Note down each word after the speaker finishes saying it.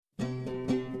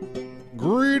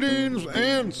Greetings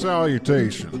and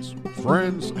salutations,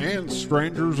 friends and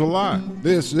strangers alike.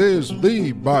 This is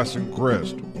the Bison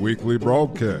Crest Weekly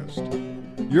Broadcast,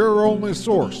 your only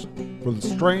source for the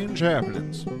strange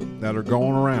happenings that are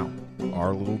going around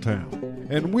our little town.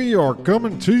 And we are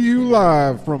coming to you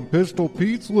live from Pistol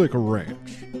Pete's Liquor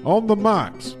Ranch. On the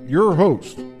mics, your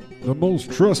host, the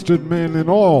most trusted man in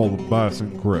all of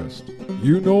Bison Crest.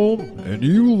 You know him and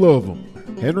you love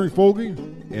him, Henry Fogarty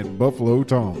and Buffalo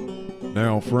Tom.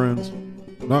 Now, friends,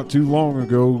 not too long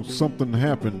ago, something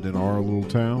happened in our little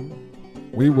town.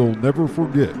 We will never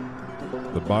forget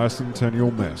the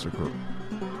Bicentennial Massacre.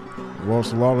 We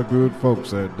lost a lot of good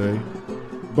folks that day,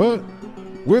 but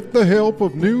with the help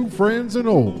of new friends and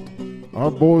old, our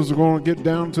boys are going to get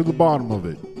down to the bottom of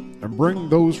it and bring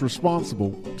those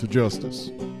responsible to justice.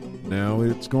 Now,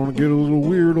 it's going to get a little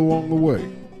weird along the way,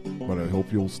 but I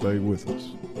hope you'll stay with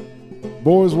us.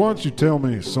 Boys, why don't you tell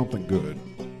me something good?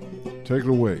 Take it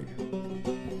away.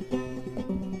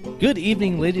 Good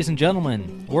evening, ladies and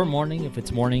gentlemen, or morning if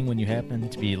it's morning when you happen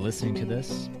to be listening to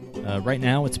this. Right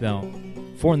now, it's about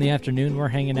 4 in the afternoon. We're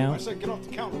hanging out. I said get off the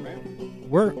counter, man.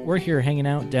 We're here hanging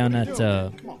out down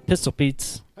at Pistol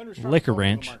Pete's Liquor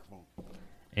Ranch,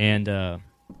 and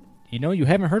you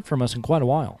haven't heard from us in quite a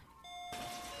while.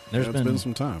 It's been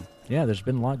some time. Yeah, there's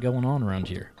been a lot going on around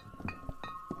here.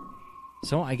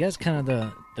 So I guess kind of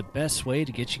the best way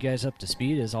to get you guys up to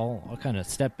speed is I'll kind of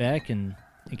step back, and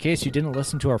in case you didn't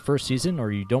listen to our first season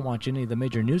or you don't watch any of the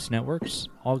major news networks,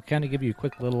 I'll kind of give you a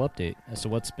quick little update as to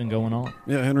what's been going on.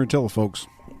 Yeah, Henry, tell the folks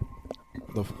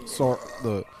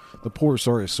the poor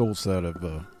sorry souls that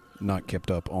have not kept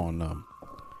up on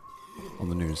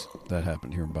the news that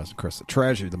happened here in Bison Crest. The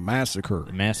tragedy, the massacre.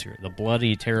 The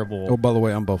bloody, terrible... Oh, by the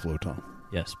way, I'm Buffalo Tom.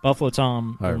 Yes, Buffalo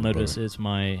Tom, Hi, you'll notice, is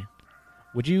my...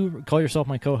 Would you call yourself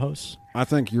my co-host? I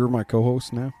think you're my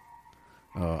co-host now.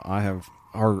 I have...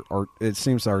 It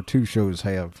seems our two shows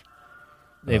have...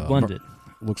 They've blended.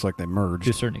 Looks like they merged. To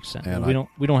a certain extent. And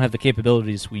we don't have the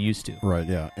capabilities we used to. Right,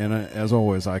 yeah. And as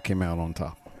always, I came out on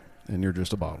top. And you're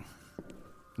just a bottom.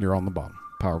 You're on the bottom.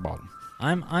 Power bottom.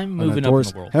 I'm moving up in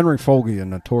the world. Henry Fogarty, a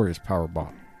notorious power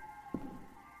bottom.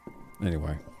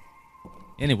 Anyway,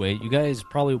 you guys,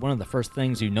 probably one of the first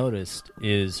things you noticed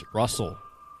is Russell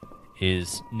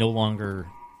is no longer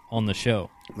on the show.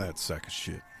 That's sack of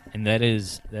shit. And that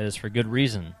is for good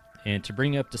reason. And to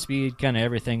bring you up to speed, kind of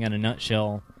everything in a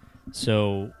nutshell,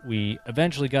 so we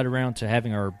eventually got around to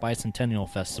having our Bicentennial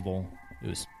Festival. It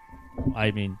was,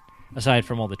 aside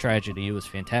from all the tragedy, it was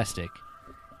fantastic.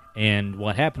 And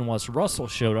what happened was Russell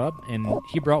showed up, and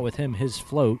he brought with him his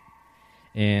float.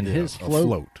 And his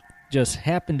float just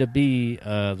happened to be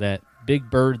that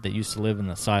big bird that used to live in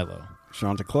the silo.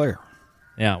 Chanticleer.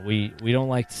 Yeah, we don't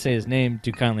like to say his name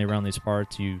too kindly around these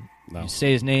parts. You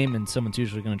say his name, and someone's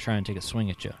usually going to try and take a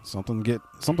swing at you. Something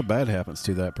bad happens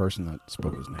to that person that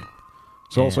spoke his name.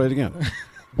 So I'll say it again.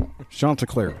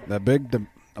 Chanticleer, that big,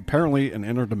 apparently an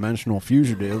interdimensional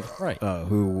fugitive, right?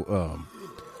 Who,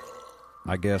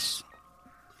 I guess,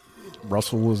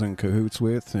 Russell was in cahoots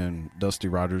with, and Dusty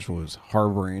Rogers was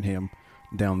harboring him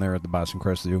down there at the Bison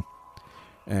Crest Zoo.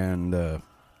 And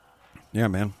yeah,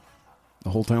 man, the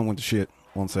whole town went to shit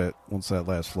once that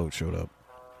last float showed up.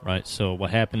 Right, so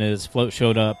what happened is float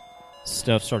showed up,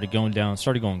 stuff started going down,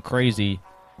 started going crazy.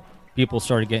 People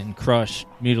started getting crushed,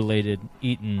 mutilated,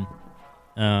 eaten.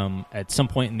 At some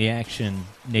point in the action,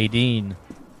 Nadine,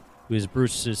 who is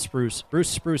Bruce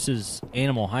Spruce's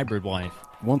animal hybrid wife,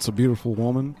 once a beautiful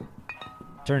woman,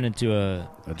 turned into a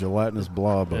gelatinous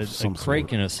blob of some sort. A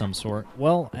kraken of some sort.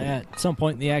 Well, at some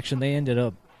point in the action, they ended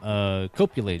up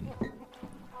copulating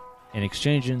and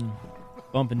exchanging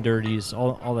bumping dirties,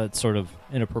 all that sort of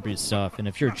inappropriate stuff. And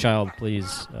if you're a child,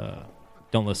 please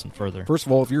don't listen further. First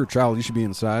of all, if you're a child, you should be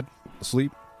inside,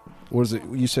 asleep. What is it?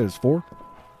 You said it's 4?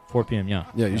 4 p.m., yeah.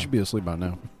 Yeah, you should be asleep by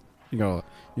now. You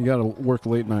gotta work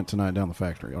late night tonight down the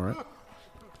factory, all right?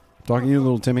 Talking to you,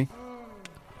 little Timmy.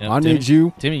 Yep,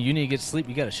 Timmy, you need to get to sleep.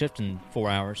 You got a shift in 4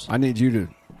 hours. I need you to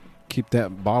keep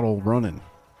that bottle running.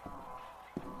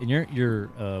 In your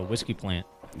whiskey plant,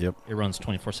 yep, it runs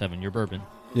 24/7. Your bourbon.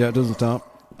 Yeah, it doesn't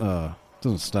stop.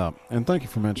 Doesn't stop. And thank you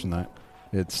for mentioning that.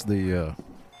 It's the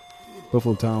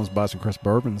Buffalo Tom's Bison Crest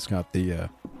Bourbon. It's got the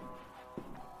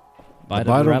bite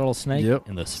of a rattlesnake, yep,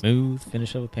 and the smooth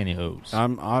finish of a pantyhose.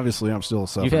 I'm still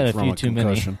suffering You've had from a few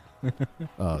concussion. Too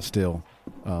many. Still,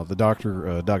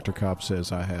 the Dr. Cobb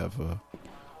says I have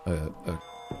a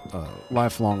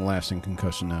lifelong lasting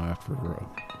concussion now after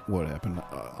what happened.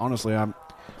 Honestly,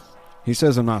 he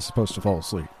says I'm not supposed to fall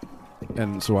asleep.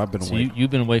 And so I've been awake. You've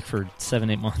been awake for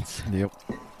 7-8 months. Yep.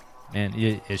 And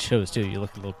it shows, too. You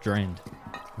look a little drained.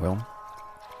 Well,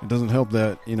 It doesn't help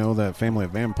that, that family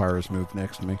of vampires moved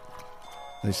next to me.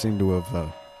 They seem to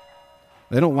have,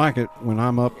 they don't like it when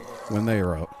I'm up, when they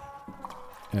are up.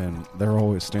 And they're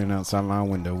always standing outside my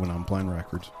window when I'm playing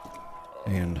records.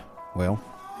 And, well,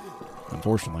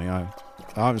 unfortunately,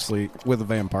 obviously, with a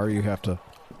vampire, you have to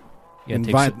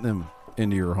invite them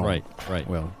into your home. Right.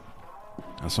 Well,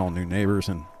 I saw new neighbors,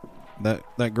 and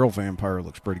that girl vampire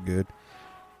looks pretty good.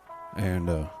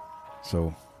 And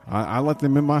so I let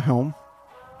them in my home.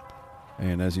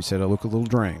 And as you said, I look a little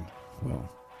drained. Well,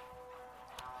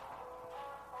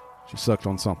 she sucked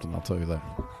on something, I'll tell you that.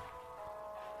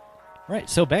 Right,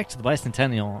 so back to the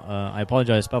bicentennial. I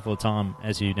apologize, Buffalo Tom,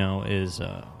 as you know,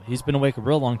 he's been awake a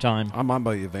real long time. I might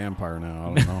be a vampire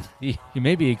now, I don't know. He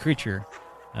may be a creature.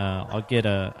 I need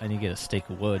to get a stake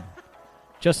of wood,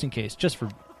 just in case, just for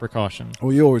precaution.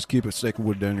 Well, you always keep a stake of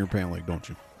wood down your pant leg, don't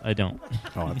you? I don't.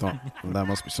 Oh, I thought that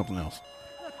must be something else.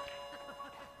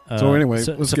 So anyway,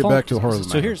 let's get back to the heart of the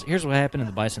matter. So here's what happened in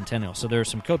the bicentennial. So there's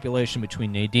some copulation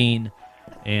between Nadine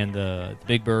and the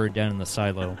Big Bird down in the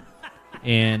silo,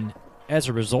 and as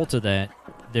a result of that,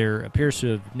 there appears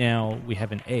to have we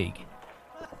have an egg,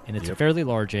 and it's a fairly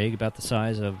large egg, about the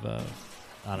size of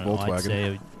I'd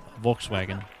say a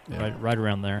Volkswagen, right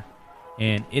around there.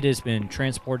 And it has been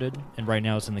transported, and right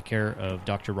now it's in the care of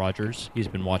Dr. Rogers. He's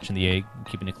been watching the egg and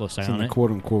keeping a close eye on it. It's in the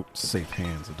quote-unquote safe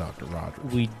hands of Dr. Rogers.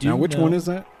 We do now, which one is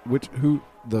that?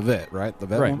 The vet, right? The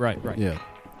vet one? Right. Yeah.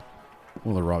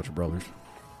 Well, the Roger brothers.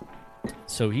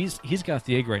 So he's got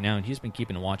the egg right now, and he's been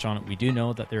keeping a watch on it. We do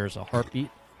know that there's a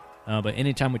heartbeat, but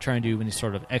anytime we try and do any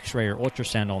sort of X-ray or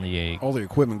ultrasound on the egg, all the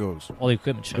equipment goes. All the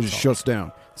equipment shuts off. It just shuts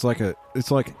down. It's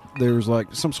like there's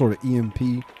like some sort of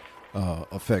EMP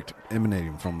effect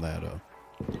emanating from that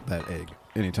egg.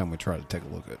 Anytime we try to take a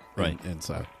look at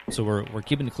inside. So we're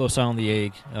keeping a close eye on the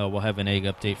egg. We'll have an egg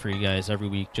update for you guys every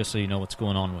week, just so you know what's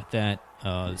going on with that.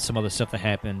 Some other stuff that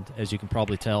happened, as you can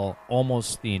probably tell,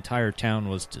 almost the entire town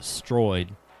was destroyed.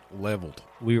 Leveled.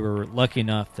 We were lucky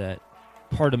enough that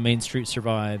part of Main Street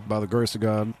survived. By the grace of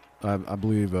God, I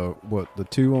believe the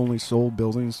two only sold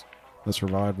buildings that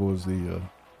survived was the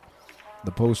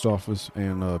post office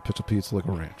and Pizza Pete's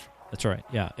Liquor Ranch. That's right,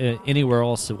 yeah. Anywhere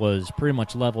else it was pretty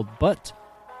much leveled, but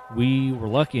we were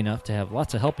lucky enough to have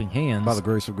lots of helping hands. By the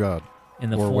grace of God. In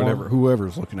the or form,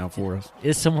 whoever's looking out for us.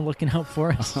 Is someone looking out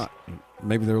for us?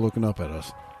 Maybe they're looking up at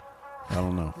us. I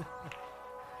don't know.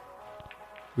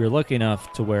 We were lucky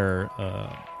enough to where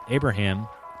Abraham,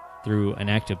 through an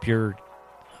act of pure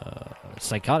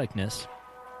psychoticness,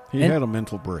 he had a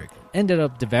mental break. Ended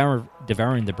up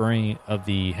devouring the brain of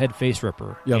the head face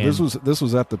ripper. Yeah, this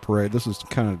was at the parade. This was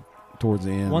kind of towards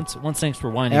the end. Once things were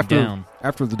winding down,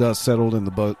 after the dust settled and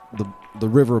the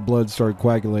river of blood started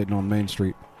coagulating on Main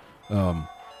Street,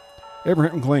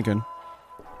 Abraham Lincoln,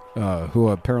 who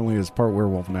apparently is part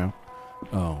werewolf now,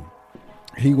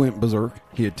 he went berserk.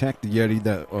 He attacked the Yeti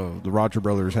that the Roger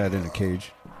brothers had in a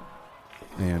cage,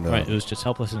 and it was just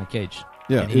helpless in a cage.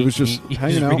 Yeah, it was just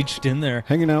hanging out, reached in there,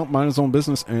 hanging out, mind his own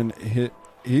business, and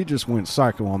he just went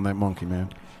psycho on that monkey,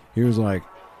 man. He was like,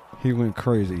 he went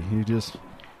crazy. He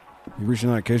reached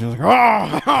in that cage and was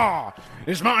like,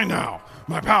 it's mine now,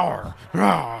 my power.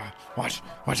 Watch,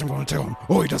 I'm going to tell him.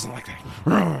 Oh, he doesn't like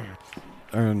that.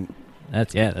 And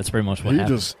that's pretty much what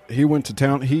happened. He went to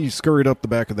town. He scurried up the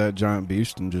back of that giant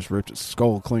beast and just ripped its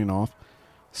skull clean off,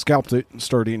 scalped it, and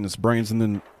started eating its brains, and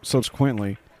then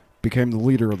subsequently became the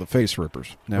leader of the Face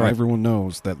Rippers. Now everyone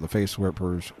knows that the Face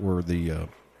Rippers were the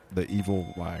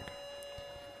evil, like,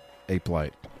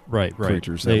 ape-like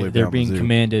creatures. They're being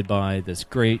commanded by this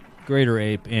greater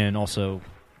ape and also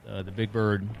the Big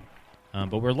Bird.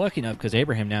 But we're lucky enough because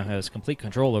Abraham now has complete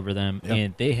control over them,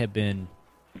 and they have been.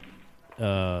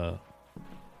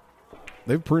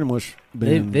 They've pretty much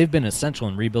been. They've been essential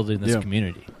in rebuilding this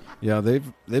community. Yeah,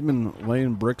 they've been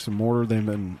laying bricks and mortar. They've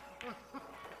been.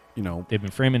 They've been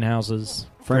framing houses,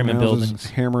 framing buildings,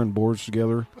 hammering boards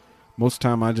together. Most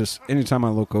of the time, anytime I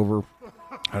look over,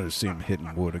 I just see them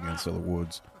hitting wood against other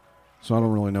woods. So I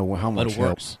don't really know how much help.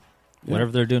 Works. Yeah.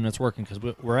 Whatever they're doing, it's working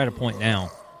because we're at a point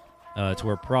now to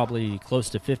where probably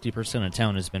close to 50% of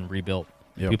town has been rebuilt.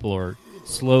 Yep. People are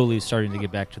slowly starting to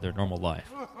get back to their normal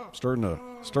life. Starting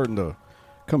to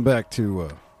come back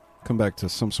to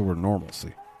some sort of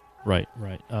normalcy. Right.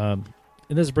 And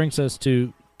this brings us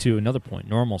to another point,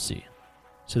 normalcy.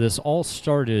 So this all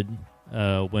started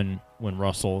when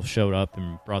Russell showed up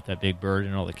and brought that Big Bird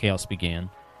and all the chaos began.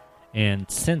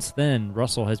 And since then,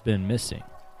 Russell has been missing.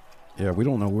 Yeah, we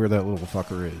don't know where that little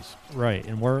fucker is. Right,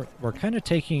 and we're kind of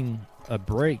taking a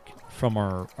break from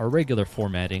our regular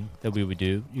formatting that we would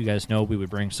do. You guys know we would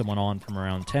bring someone on from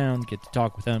around town, get to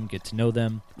talk with them, get to know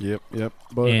them. Yep.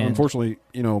 But And- unfortunately,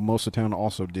 most of town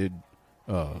also did.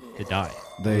 To die.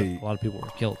 They A lot of people were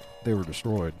killed. they were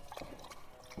destroyed,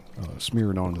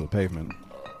 smeared onto the pavement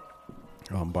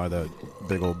by that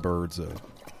big old bird's.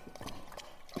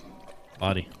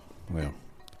 Body. Well,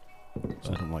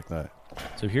 something like that.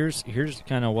 So here's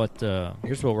kind of what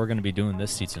we're going to be doing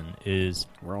this season is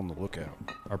We're on the lookout.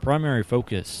 our primary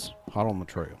focus Hot on the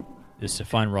trail. is to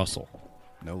find Russell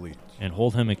No leads. and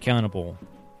hold him accountable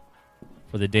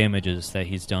for the damages that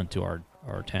he's done to our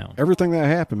town. Everything that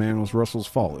happened, man, was Russell's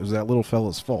fault. It was that little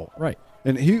fella's fault. Right.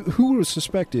 And who was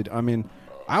suspected? I mean,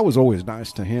 I was always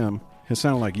nice to him. It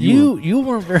sounded like You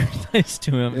weren't very nice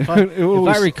to him. If I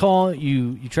was- recall,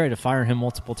 you tried to fire him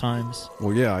multiple times.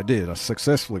 Well, yeah, I did. I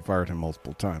successfully fired him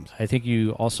multiple times. I think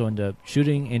you also ended up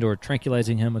shooting and or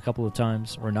tranquilizing him a couple of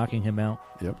times or knocking him out.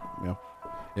 Yep.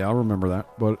 Yeah, I remember that.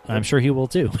 But I'm sure he will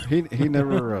too. he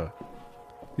never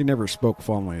he never spoke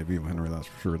fondly of you, Henry. That's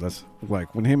for sure. That's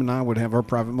like when him and I would have our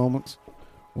private moments.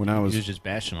 When I He was, was just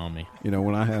bashing on me.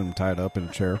 when I had him tied up in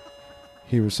a chair,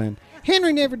 he was saying,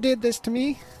 "Henry never did this to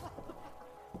me."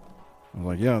 I was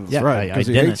like, "Yeah, that's Yeah, right." I Because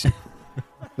he didn't. hates you.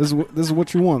 This is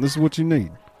what you want. This is what you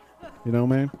need.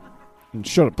 Man. And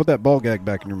shut up. Put that ball gag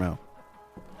back in your mouth.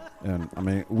 And I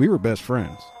mean, we were best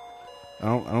friends. I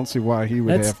don't see why he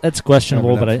would That's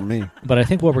questionable, have it but up for me. But I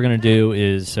think what we're going to do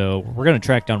is we're going to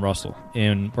track down Russell,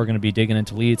 and we're going to be digging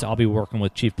into leads. I'll be working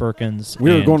with Chief Perkins.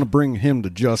 We are and going to bring him to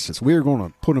justice. We are going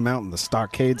to put him out in the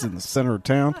stockades in the center of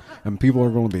town, and people are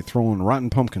going to be throwing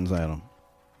rotten pumpkins at him.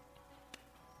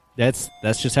 That's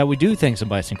just how we do things in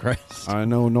Bison Crest. I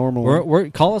know normally, We're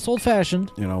call us old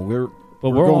fashioned, we're but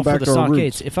we're going all for back the to our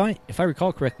stockades. roots. If I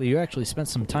recall correctly, you actually spent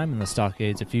some time in the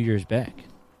stockades a few years back.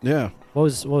 Yeah, What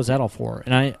was that all for?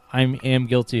 And I am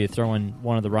guilty of throwing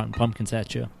one of the rotten pumpkins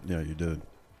at you, yeah, you did.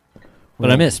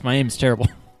 but I missed. My aim's terrible.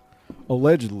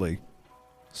 Allegedly,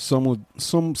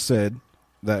 some said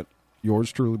that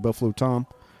yours truly, Buffalo Tom,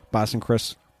 Bison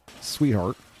Crest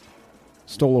sweetheart,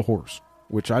 stole a horse,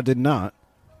 which I did not.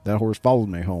 That horse followed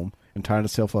me home and tied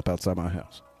itself up outside my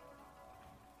house.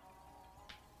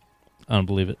 I don't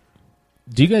believe it.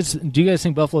 Do you guys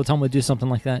think Buffalo Tom would do something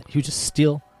like that? He would just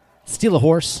steal a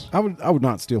horse? I would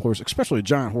not steal a horse, especially a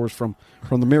giant horse from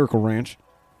the Miracle Ranch.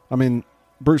 I mean,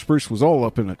 Bruce was all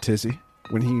up in a tizzy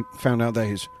when he found out that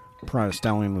his pride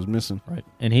stallion was missing. Right.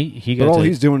 And he But got all to,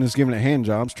 he's doing is giving it hand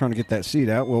jobs, trying to get that seed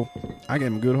out. Well, I gave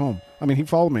him a good home. I mean, he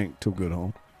followed me to a good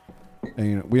home.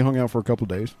 And we hung out for a couple of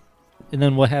days. And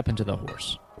then what happened to the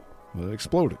horse? Well, it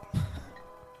exploded.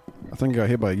 I think it got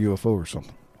hit by a UFO or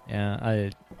something. Yeah,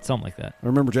 something like that. I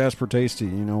remember Jasper Tasty,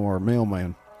 our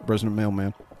mailman, resident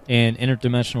mailman. And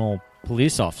interdimensional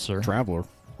police officer. Traveler.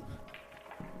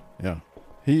 Yeah.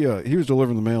 He was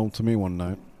delivering the mail to me one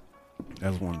night,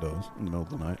 as one does, in the middle of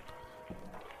the night.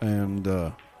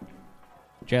 And,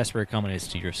 Jasper accommodates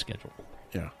to your schedule.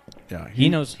 yeah. He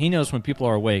knows when people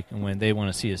are awake and when they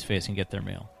want to see his face and get their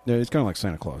mail. Yeah, he's kind of like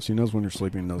Santa Claus. He knows when you're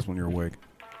sleeping, he knows when you're awake.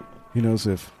 He knows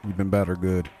if you've been bad or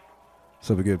good.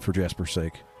 So be good for Jasper's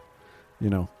sake.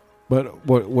 But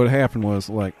what happened was,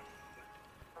 like,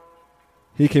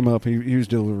 he came up, he was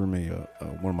delivering me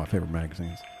one of my favorite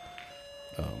magazines,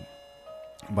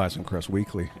 Bison Crest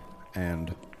Weekly,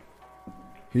 and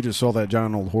he just saw that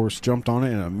giant old horse, jumped on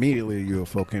it, and immediately a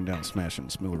UFO came down smashing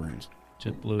smithereens.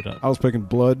 Just blew it up. I was picking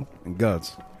blood and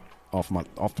guts off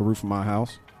the roof of my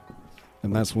house,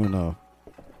 and that's when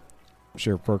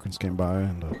Sheriff Perkins came by,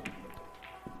 and And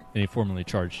he formally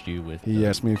charged you with... he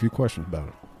asked me a few questions about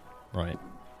it. Right.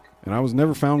 And I was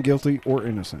never found guilty or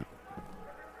innocent.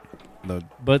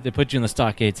 But they put you in the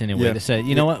stockades anyway. Yeah. They said,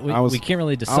 you know what, we can't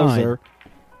really decide. I was there.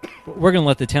 We're going to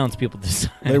let the townspeople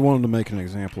decide. They wanted to make an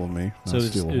example of me. So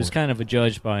it was kind of a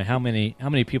judge by how many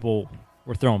people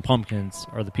were throwing pumpkins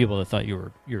are the people that thought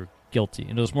you were guilty.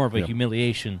 And it was more of a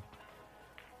humiliation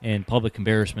and public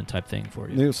embarrassment type thing for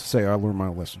you. Needless to say, I learned my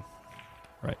lesson.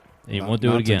 Right. And you won't do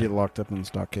it Not again. to get locked up in the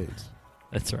stockades.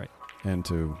 That's right. And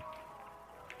to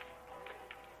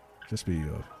just be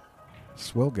a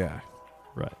swell guy.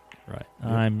 Right. Right.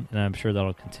 Yep. I'm sure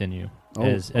that'll continue Oh,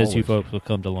 as you always. folks will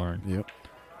come to learn. Yep.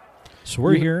 So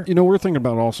we're here. We're thinking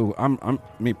about also.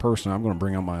 Me personally. I'm going to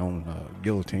bring out my own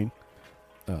guillotine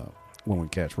when we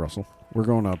catch Russell. We're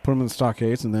going to put him in the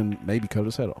stockades and then maybe cut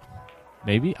his head off.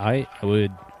 Maybe I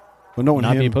would But knowing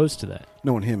not him, be opposed to that.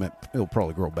 knowing him, it'll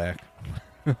probably grow back.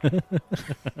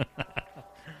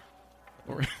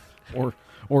 or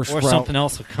Or sprout, something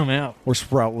else will come out. or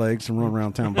sprout legs and run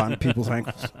around town biting people's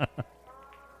ankles.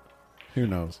 Who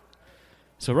knows?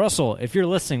 So, Russell, if you're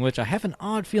listening, which I have an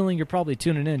odd feeling you're probably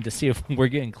tuning in to see if we're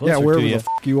getting closer wherever to you. the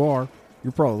fuck you are,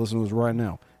 you're probably listening to us right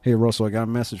now. Hey, Russell, I got a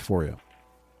message for you.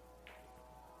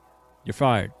 You're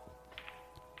fired.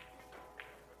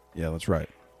 Yeah, that's right.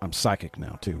 I'm psychic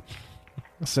now, too.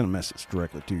 I sent a message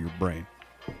directly to your brain,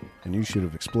 and you should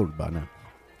have exploded by now.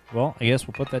 Well, I guess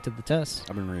we'll put that to the test.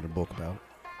 I've been reading a book about it.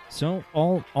 So,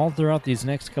 all throughout these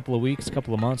next couple of weeks,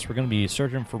 couple of months, we're going to be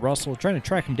searching for Russell, trying to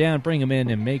track him down, bring him in,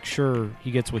 and make sure he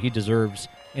gets what he deserves.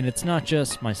 And it's not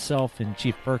just myself and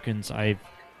Chief Perkins.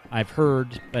 I've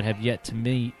heard, but have yet to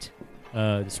meet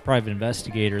this private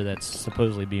investigator that's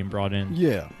supposedly being brought in.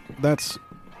 Yeah, that's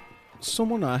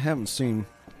someone I haven't seen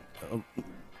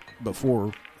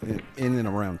before in and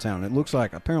around town. It looks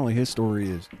like apparently his story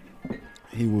is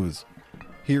he was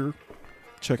here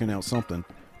checking out something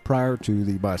prior to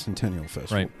the Bicentennial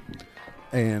Festival. Right.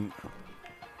 And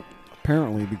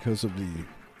apparently because of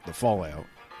the fallout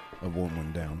of what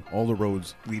went down, all the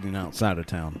roads leading outside of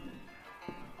town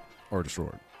are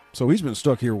destroyed. So he's been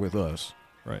stuck here with us.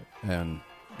 Right. And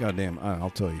goddamn, I'll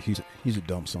tell you, he's a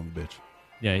dumb son of a bitch.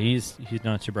 Yeah, he's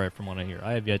not too bright from what I hear.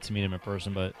 I have yet to meet him in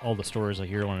person, but all the stories I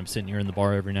hear when I'm sitting here in the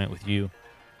bar every night with you,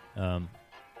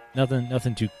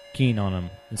 nothing too keen on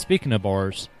him. And speaking of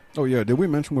bars... Oh, yeah. Did we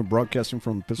mention we're broadcasting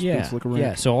from Pistol Pete's Liquor Ranch?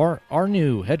 Yeah, so our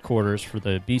new headquarters for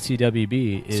the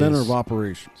BCWB is... Center of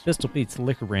Operations. Pistol Pete's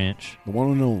Liquor Ranch. The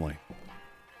one and only.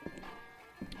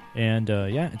 And,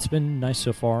 it's been nice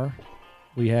so far.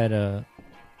 We had,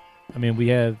 we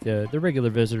have the regular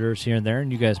visitors here and there,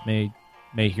 and you guys may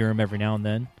hear them every now and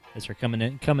then as they're coming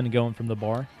and going from the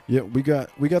bar. Yeah, we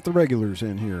got the regulars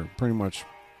in here pretty much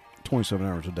 27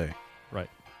 hours a day. Right.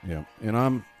 Yeah, and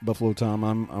I'm Buffalo Tom.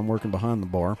 I'm working behind the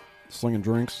bar, slinging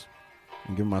drinks,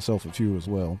 and giving myself a few as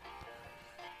well.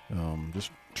 Just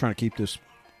trying to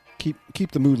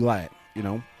keep the mood light.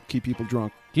 Keep people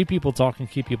drunk, keep people talking,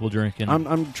 keep people drinking.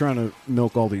 I'm trying to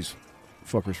milk all these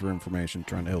fuckers for information,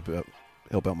 trying to help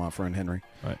out my friend Henry,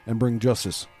 right, and bring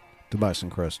justice to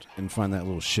Bison Crest and find that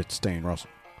little shit stain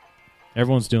Russell.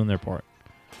 Everyone's doing their part.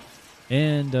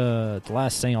 And the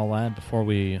last thing I'll add before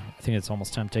I think it's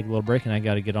almost time to take a little break and I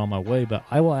got to get on my way, but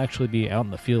I will actually be out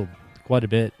in the field quite a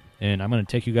bit, and I'm going to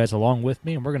take you guys along with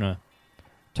me, and we're going to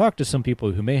talk to some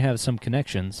people who may have some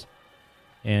connections,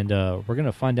 and we're going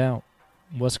to find out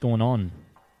what's going on,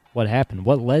 what happened,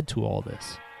 what led to all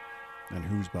this. And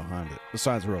who's behind it,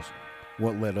 besides Russell?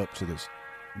 What led up to this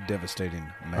devastating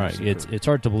massacre? Right, it's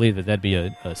hard to believe that'd be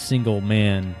a single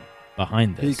man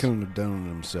behind this. He couldn't have done it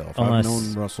himself. Unless, I've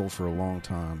known Russell for a long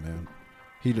time, and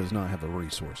he does not have the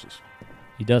resources.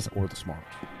 He doesn't. Or the smarts.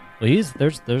 Well,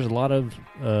 there's a lot of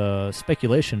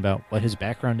speculation about what his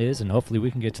background is, and hopefully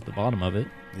we can get to the bottom of it.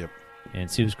 Yep.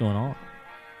 And see what's going on.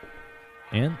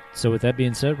 And so with that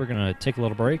being said, we're going to take a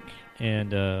little break,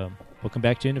 and we'll come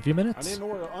back to you in a few minutes. I didn't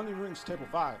order onion rings table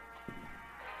 5.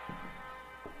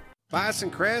 Bison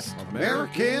Crest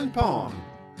American Pawn.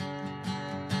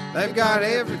 They've got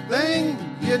everything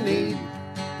you need.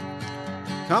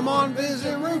 Come on,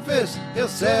 visit Rufus. He'll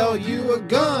sell you a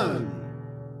gun.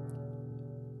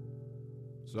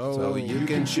 So you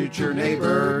can shoot your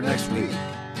neighbor next week.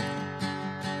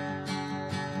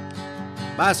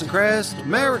 Bison Crest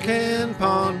American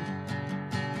Pawn.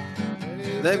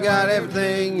 They've got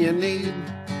everything you need.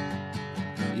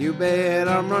 You bet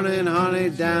I'm running honey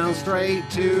down straight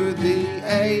to the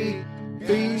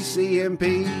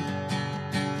ABCMP.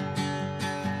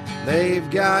 They've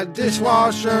got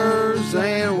dishwashers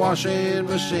and washing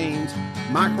machines,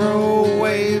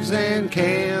 microwaves and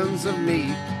cans of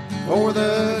meat. For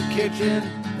the kitchen,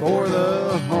 for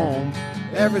the home,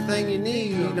 everything you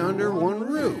need under one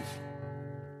roof.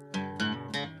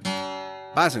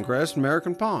 Bison Crest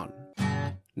American Pawn.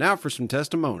 Now for some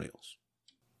testimonials.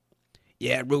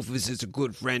 Yeah, Rufus is a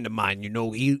good friend of mine.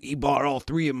 He bought all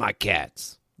 3 of my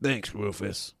cats. Thanks,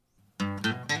 Rufus.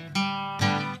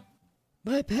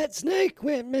 My pet snake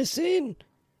went missing,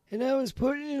 and I was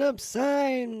putting up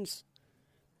signs.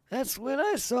 That's when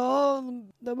I saw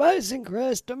the Bison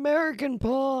Crest American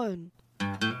Pawn.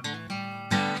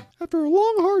 After a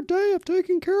long, hard day of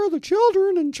taking care of the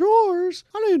children and chores,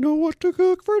 I didn't know what to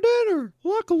cook for dinner.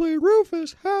 Luckily,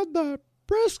 Rufus had that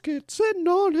brisket sitting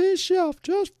on his shelf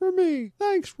just for me.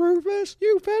 Thanks, Rufus.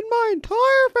 You fed my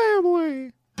entire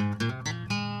family.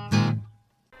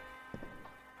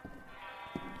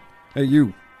 Hey,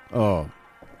 you. What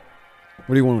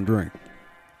do you want to drink?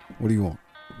 What do you want?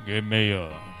 Give me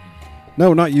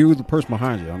No, not you. The person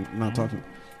behind you. I'm not talking.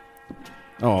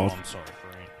 Oh, I'm sorry,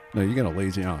 Frank. No, you got a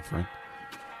lazy eye, friend.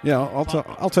 Yeah,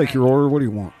 I'll take your order. What do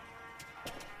you want?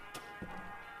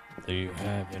 Do you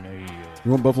have any?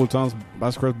 You want Buffalo Tom's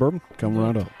Bison Crest bourbon? Come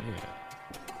right up. Yeah.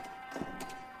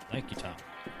 Thank you, Tom.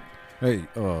 Hey,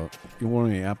 you want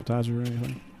any appetizers or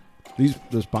anything?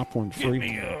 This popcorn's Give free.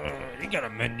 me, you got a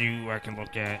menu I can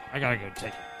look at. I gotta go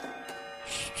take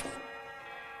it.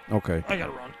 Okay, I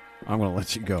gotta run. I'm gonna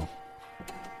let you go. All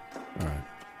right.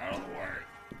 Out of the way.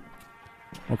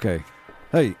 Okay.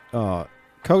 Hey,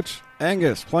 Coach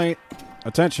Angus,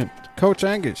 attention, Coach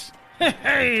Angus.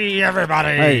 Hey, everybody.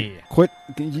 Hey, quit.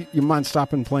 You mind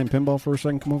stopping playing pinball for a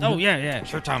second? Come over. Oh, here? yeah.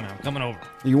 Sure, Tommy. I'm coming over.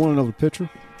 You want another picture?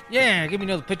 Yeah, give me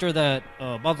another picture of that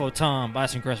Buffalo Tom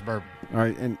Bison Crest bourbon. All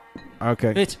right, and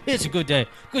okay. It's a good day.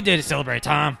 Good day to celebrate,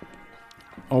 Tom.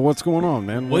 Oh, what's going on,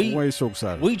 man? Why are you so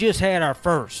excited? We just had our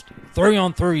first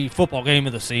 3-on-3 football game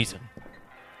of the season.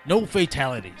 No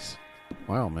fatalities.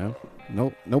 Wow, man.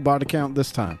 No body count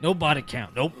this time. No body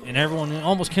count. Nope. And everyone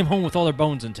almost came home with all their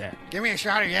bones intact. Give me a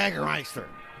shot of Jägermeister.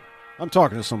 I'm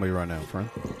talking to somebody right now, friend.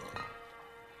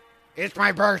 It's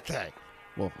my birthday.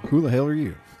 Well, who the hell are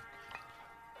you?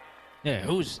 Yeah,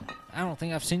 I don't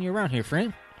think I've seen you around here,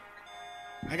 friend.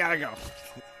 I gotta go.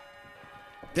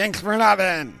 Thanks for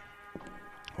nothing.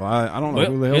 Well, I don't know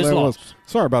Well, who the hell it's that lost. was.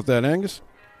 Sorry about that, Angus.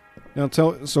 Now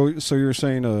so you're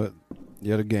saying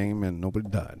you had a game and nobody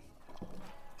died.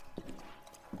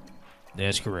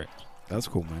 That's correct. That's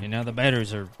cool, man. And now the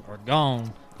batteries are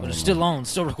gone, but it's Oh, still on,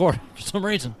 still recording for some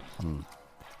reason.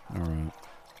 All right.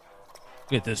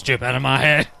 Get this chip out of my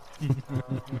head.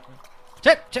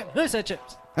 Chip. Who said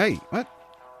chips? Hey, what?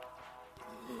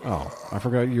 Oh, I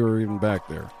forgot you were even back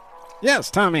there.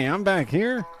 Yes, Tommy, I'm back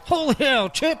here. Holy hell,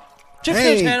 Chip. Chip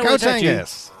Hey, Fish, Coach that you?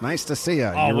 Angus. Nice to see you.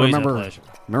 Always you a pleasure.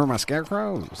 remember my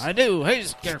scarecrows? I do. Hey,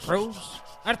 Scarecrows.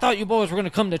 I thought you boys were going to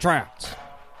come to tryouts.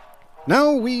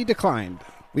 No, we declined.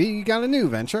 We got a new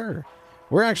venture.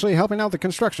 We're actually helping out the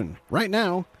construction. Right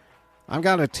now, I've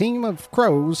got a team of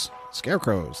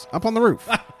scarecrows, up on the roof.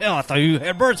 Hell, I thought you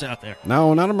had birds out there.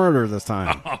 No, not a murder this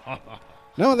time.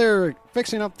 No, they're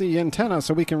fixing up the antenna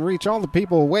so we can reach all the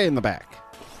people way in the back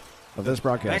of this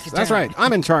broadcast. Back in That's town. right.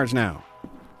 I'm in charge now.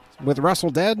 With Russell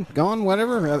dead, gone,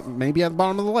 whatever, maybe at the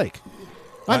bottom of the lake.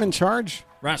 I'm in charge.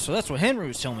 Right, so that's what Henry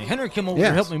was telling me. Henry came over Yes.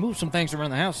 to help me move some things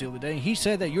around the house the other day. He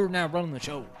said that you're now running the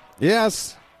show.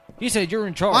 Yes, He said you're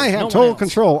in charge. I no have one total else.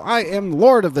 control. I am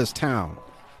lord of this town.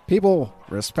 People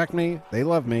respect me. They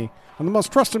love me. I'm the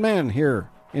most trusted man here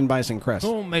in Bison Crest.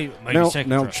 Oh, maybe Now,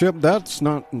 second try. Chip, that's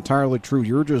not entirely true.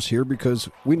 You're just here because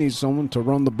we need someone to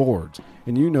run the boards,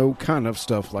 and you know kind of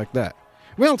stuff like that.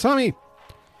 Well, Tommy,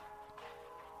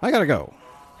 I gotta go.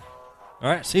 All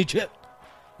right, see, Chip.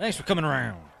 Thanks for coming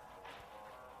around.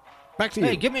 Back to you.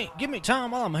 Hey, give me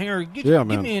time while I'm here. Give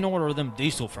man. me an order of them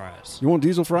diesel fries. You want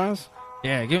diesel fries?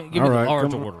 Yeah, give me All the right,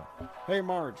 large come on. order. Hey,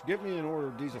 Marge, give me an order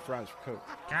of diesel fries for Coke.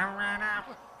 Come right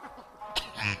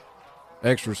up.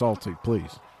 Extra salty,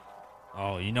 please.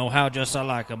 Oh, you know how just I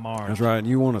like a Marge. That's right. And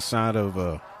you want a side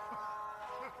of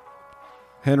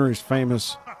Henry's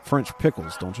famous French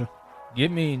pickles, don't you?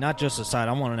 Give me not just a side.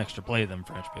 I want an extra plate of them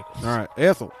French pickles. All right,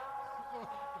 Ethel,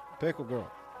 pickle girl.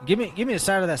 Give me a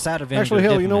side of that side of vinegar. Actually,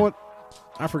 hell, dip you them know in. what?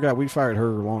 I forgot we fired her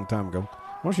a long time ago.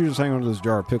 Why don't you just hang on to this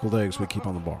jar of pickled eggs we keep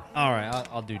on the bar? All right,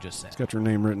 I'll do just that. It's got your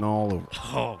name written all over.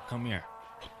 Oh, come here.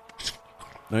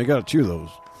 Now you got to chew those.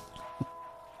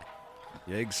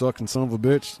 You egg sucking son of a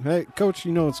bitch. Hey, Coach,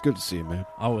 you know it's good to see you, man.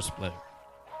 Always a pleasure.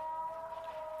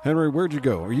 Henry, where'd you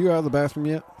go? Are you out of the bathroom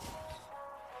yet?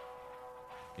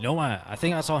 You know what? I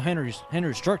think I saw Henry's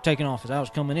truck taking off as I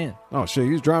was coming in. Oh shit,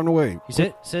 he's driving away. He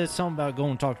said something about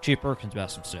going to talk to Chip Perkins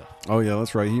about some stuff. Oh yeah,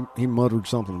 that's right. He muttered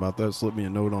something about that. Slipped me a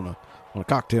note on a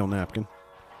cocktail napkin.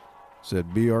 Said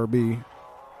BRB.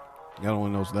 God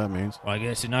only knows what that means. Well, I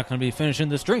guess he's not going to be finishing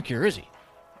this drink here, is he?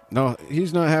 No,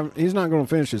 he's not going to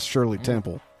finish his Shirley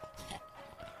Temple.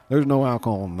 There's no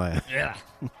alcohol in that. Yeah.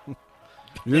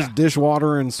 Just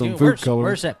dishwater and some food coloring.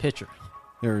 Where's that picture?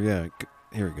 Here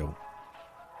we go.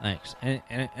 Thanks. And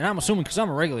I'm assuming because I'm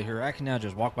a regular here, I can now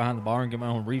just walk behind the bar and get my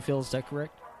own refills. Is that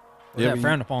correct? Or is Yeah, that but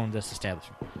frowned upon in this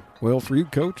establishment? Well, for you,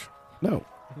 Coach, no.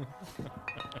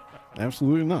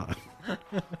 Absolutely not.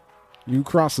 You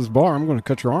cross this bar, I'm going to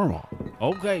cut your arm off.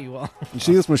 Okay, well, You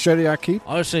see this machete I keep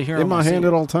I'll just sit here in on my hand seat.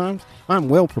 at all times? I'm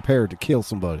well prepared to kill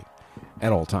somebody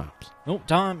at all times. Nope,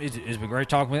 Tom, it's been great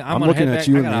talking with you. I'm gonna looking head at back.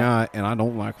 you I in the got a- eye, and I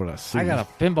don't like what I see. I got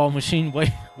a pinball machine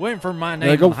waiting for my name.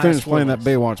 Yeah, go on the high finish score playing that list.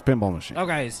 Baywatch pinball machine.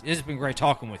 Okay, it's been great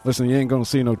talking with you. Listen, you ain't going to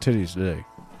see no titties today.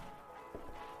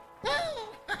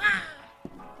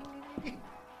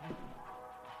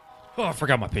 Oh, I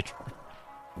forgot my picture.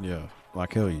 Yeah,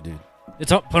 like hell you did.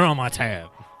 It's up. Put it on my tab.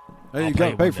 Hey, I'll you pay got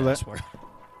to pay one for day, I that. swear.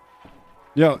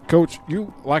 Yeah, Coach,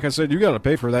 you like I said, you got to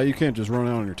pay for that. You can't just run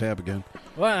out on your tab again.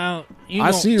 Well, you I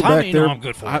know, see you Tommy, back there. I'm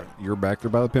good for it. You're back there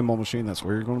by the pinball machine. That's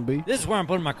where you're going to be. This is where I'm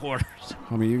putting my quarters.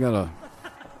 I mean, you got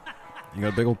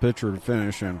a big old pitcher to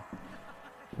finish, and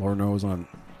Lord knows you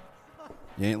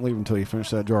ain't leaving until you finish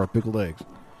that jar of pickled eggs.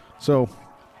 So,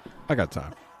 I got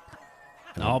time.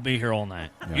 I'll be here all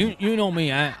night. Yeah. You know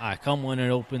me. I come when it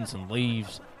opens and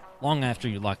leaves long after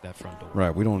you lock that front door.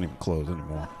 Right, we don't even close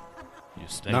anymore. You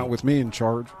stay. Not with me in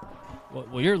charge.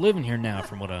 Well, you're living here now,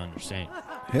 from what I understand.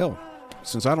 Hell,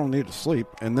 since I don't need to sleep,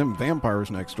 and them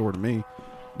vampires next door to me,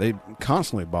 they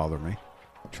constantly bother me,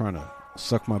 trying to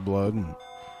suck my blood and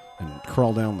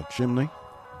crawl down the chimney,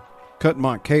 cutting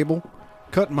my cable,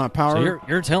 cutting my power. So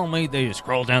you're telling me they just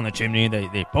crawl down the chimney,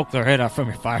 they poke their head out from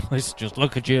your fireplace, just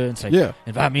look at you and say, Yeah.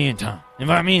 Invite me in, Tom.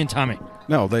 Invite me in, Tommy.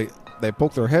 No, they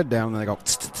poke their head down and they go.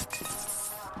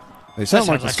 They sound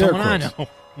like the someone I scarecrows. know.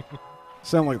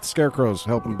 Sound like the scarecrows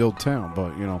helping build town,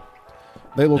 but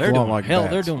they look They're a lot doing, like hell,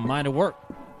 bats. they're doing mighty work.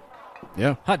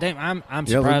 Yeah. Hot damn, I'm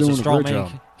Yeah, they're surprised a doing a straw great man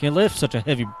job. can lift such a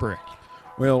heavy brick.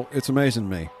 Well, it's amazing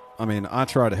to me. I mean, I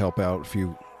tried to help out a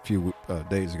few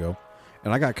days ago,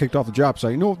 and I got kicked off the job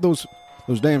site. You know what those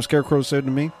damn scarecrows said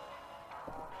to me?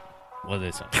 What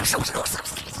did they say?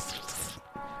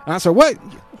 And I said, "Wait,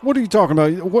 what are you talking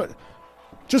about? What?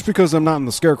 Just because I'm not in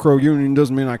the scarecrow union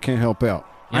doesn't mean I can't help out.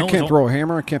 You know, I can't throw a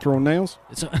hammer. I can't throw nails."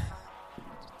 It's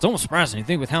almost surprising. You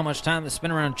think with how much time they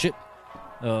spend around Chip,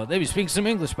 they be speaking some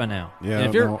English by now. Yeah,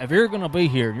 And no. if you're going to be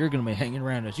here, you're going to be hanging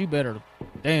around us. You better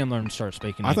damn learn to start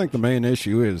speaking. I think the main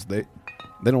issue is they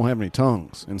don't have any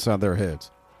tongues inside their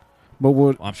heads. But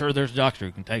what Well, I'm sure there's a doctor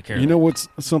who can take care of you know? it. What's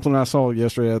something I saw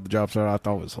yesterday at the job site? I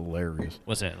thought was hilarious.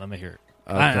 What's that? Let me hear it.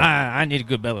 Okay. I need a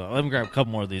good belly. Let me grab a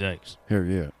couple more of these eggs. Here,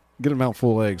 yeah, get a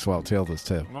mouthful of eggs while I tell this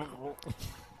tale.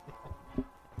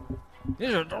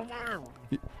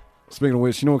 Speaking of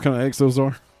which, you know what kind of eggs those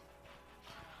are?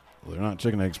 Well, they're not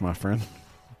chicken eggs, my friend.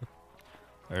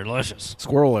 They're delicious.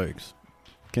 Squirrel eggs.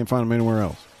 Can't find them anywhere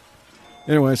else.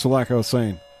 Anyway, so like I was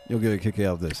saying, you'll get a kick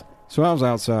out of this. So I was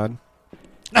outside.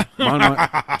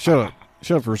 Shut up.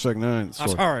 Shut up for a second. I'm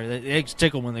sorry. The eggs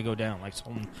tickle when they go down, like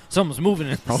someone's moving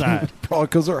inside. Probably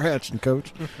because they're hatching,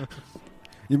 Coach.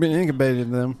 You've been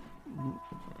incubating them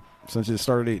since you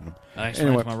started eating them. I explained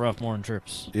Anyway. my rough morning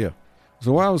trips. Yeah.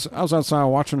 So I was outside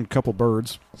watching a couple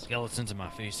birds. Skeletons in my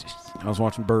feces. I was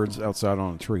watching birds outside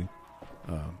on a tree.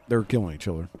 They were killing each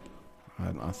other.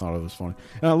 I thought it was funny.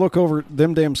 And I look over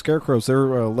them damn scarecrows.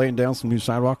 They're laying down some new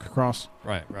sidewalk across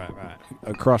Right.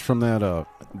 from that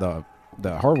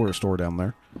the hardware store down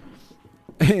there.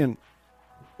 And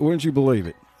wouldn't you believe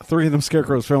it? 3 of them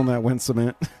scarecrows fell in that wind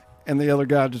cement, and the other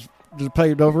guy just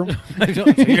paved over them.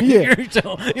 You're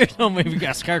telling me we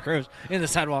got scarecrows in the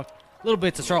sidewalk. Little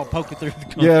bits of straw poking through the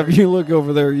concrete. Yeah, if you look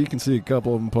over there, you can see a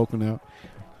couple of them poking out.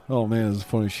 Oh man, it's the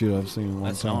funniest shit I've seen in a long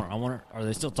That's time. I wonder, are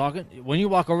they still talking? When you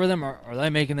walk over them, are they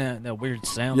making that weird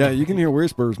sound? Yeah, you can hear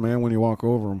whispers, man, when you walk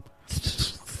over them.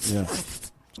 Yeah,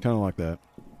 it's kind of like that.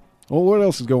 Well, what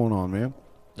else is going on, man?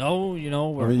 Oh,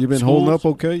 You've been holding up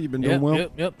okay? You've been doing well?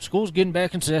 Yep. School's getting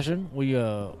back in session. We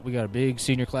got a big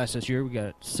senior class this year. We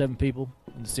got 7 people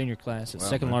in the senior class. It's Wow,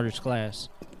 second man. largest class.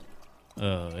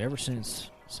 Ever since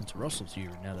Russell's year.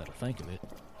 Now that I think of it.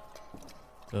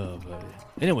 But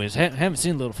anyways, haven't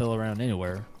seen little fella around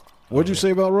anywhere. What'd you say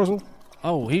about Russell?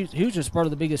 Oh, he was just part of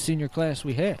the biggest senior class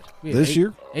we had. We had This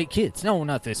year? 8 kids. No,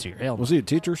 not this year. Hell, Was he a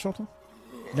teacher or something?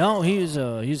 no. He's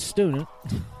a student.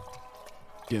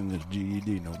 Getting his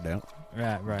GED, no doubt.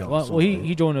 Right. Dumb Well, son of a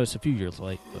he joined us a few years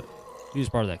late, but he was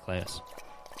part of that class.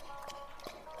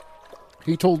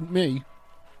 He told me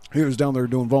he was down there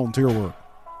doing volunteer work,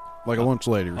 like a lunch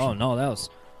lady or Oh something. no, that was.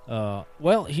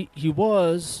 Well, he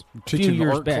was a few Teaching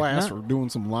years art back. class Not- or doing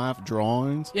some live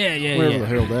drawings. yeah, Whatever the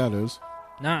hell that is.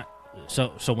 Not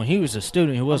so. So when he was a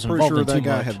student, he wasn't I'm pretty involved sure in that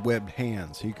too guy much. had webbed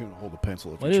hands. He couldn't hold a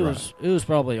pencil if But he it tried. was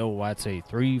probably I'd say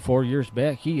 3-4 years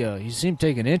back. He seemed to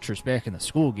take an interest back in the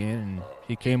school again, and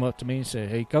he came up to me and said,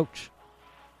 "Hey, coach,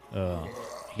 you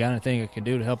got anything I can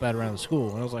do to help out around the school?"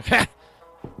 And I was like, "Ha,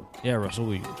 yeah, Russell,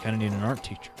 we kind of need an art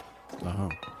teacher." Uh-huh.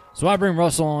 So I bring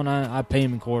Russell on. I pay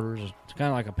him in quarters. It's kind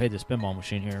of like I pay this pinball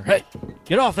machine here. Hey,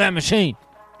 get off that machine!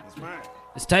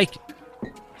 It's taken.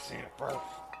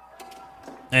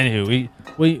 Anywho,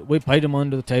 we paid him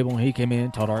under the table, and he came in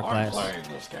and taught our class.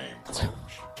 This game.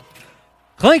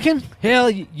 Clinking? Hell,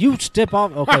 you step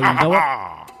off. Okay, you know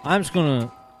what? I'm just gonna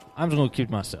keep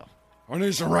to myself. I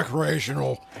need some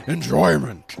recreational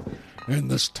enjoyment in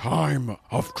this time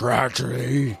of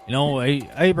tragedy. You know,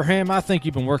 Abraham, I think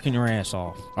you've been working your ass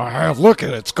off. I have. Look at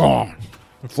it. It's gone.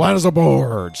 Flat as a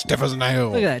board. Stiff as a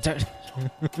nail. Look at that.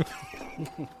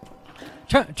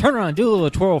 Turn around, do a little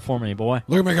twirl for me, boy.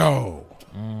 Look at me go.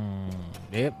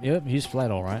 Yep, he's flat,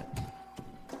 all right.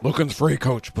 Looking's free,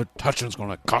 coach, but touching's going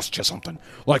to cost you something.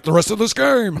 Like the rest of this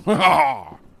game.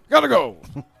 Gotta go.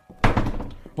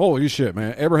 Holy shit,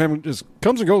 man. Abraham just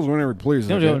comes and goes whenever he pleases.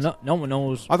 No one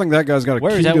knows I think that guy's got a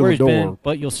where key he's at, to where the he's door. been,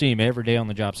 but you'll see him every day on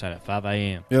the job site at 5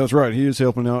 a.m. Yeah, that's right. He is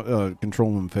helping out,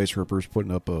 controlling face rippers,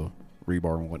 putting up a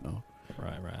rebar and whatnot.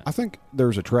 Right. I think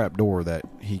there's a trap door that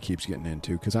he keeps getting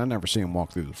into because I never see him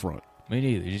walk through the front. Me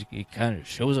neither. He kind of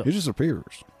shows up. He just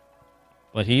appears.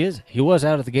 But he was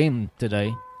out of the game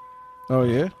today. Oh,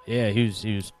 yeah? Yeah, he was.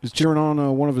 He's cheering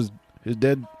on one of his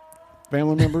dead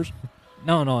family members?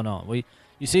 No.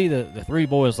 You see the three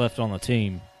boys left on the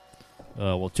team.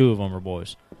 Well, two of them are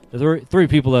boys. The three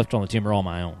people left on the team are all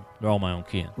my own. They're all my own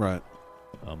kin. Right.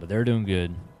 But they're doing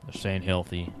good. They're staying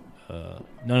healthy.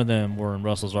 None of them were in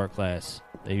Russell's art class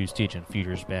that he was teaching a few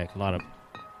years back. A lot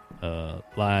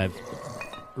of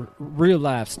real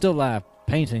live, still live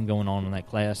painting going on in that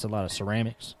class. A lot of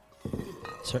ceramics.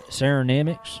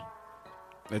 Ceramics?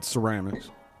 It's ceramics.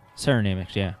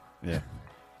 Ceramics, yeah. Yeah.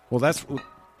 Well, that's...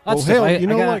 That's hell, I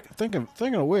got, like,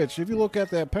 thinking of which, if you look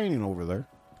at that painting over there...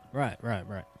 Right.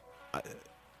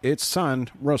 It's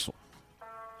signed Russell.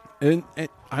 And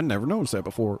I never noticed that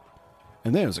before.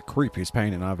 And that is the creepiest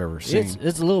painting I've ever seen.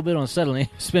 It's a little bit unsettling.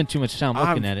 Spend too much time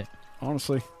looking at it.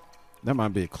 Honestly, that might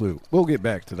be a clue. We'll get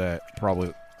back to that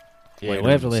probably. Yeah, later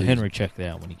we'll have to in the let season. Henry check that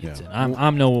out when he gets in. We'll I'm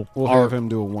have him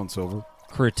do a once-over.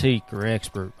 critique or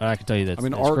expert, but I can tell you that's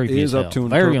art creepy is as up hell. to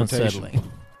Very interpretation.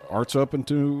 unsettling. Art's up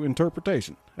into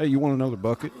interpretation. Hey, you want another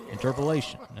bucket?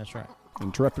 Interpolation. That's right.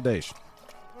 Intrepidation.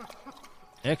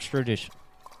 Extradition.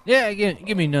 Yeah,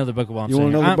 give me another bucket while I'm You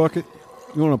saying want another it. bucket?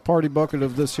 You want a party bucket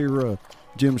of this here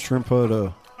Jim's Shrimp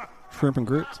Hut shrimp and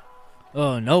grits?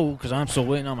 No, because I'm still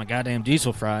waiting on my goddamn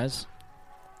diesel fries.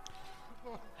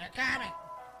 They're coming.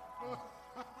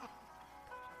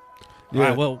 Yeah. All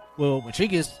right, well, when she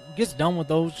gets done with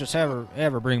those, just have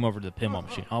her bring them over to the pinball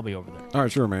machine. I'll be over there. All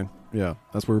right, sure, man. Yeah,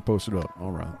 that's where we posted up.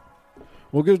 All right.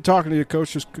 Well, good talking to you,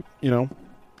 Coach. Just,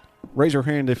 raise your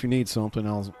hand if you need something.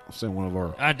 I'll send one of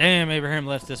our... Ah, damn, Abraham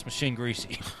left this machine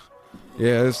greasy.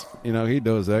 Yeah, he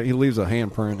does that. He leaves a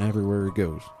handprint everywhere he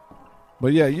goes.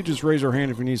 But, yeah, you just raise your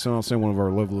hand if you need something. I'll send one of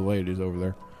our lovely ladies over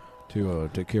there to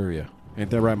take care of you. Ain't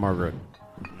that right, Margaret?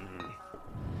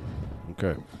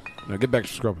 Okay. Now get back to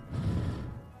scrubbing.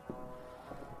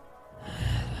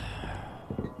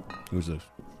 Who's this?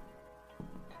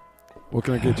 What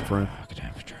can I get you, friend?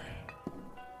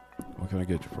 What can I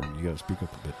get you, friend? You got to speak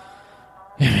up a bit.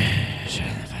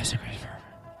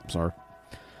 I'm sorry.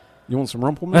 You want some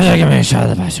rumple? Give me a shot of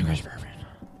the Vice Grace bourbon.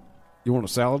 You want a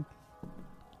salad?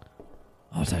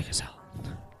 I'll take a salad.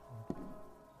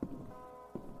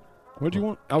 What do you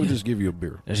want? I would just give you a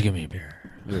beer. Just give me a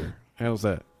beer. Yeah. How's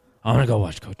that? I'm going to go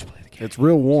watch Coach play the game. It's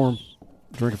real warm.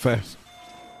 Drink it fast.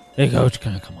 Hey, Coach,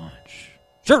 can I come on?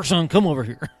 Sure, son, come over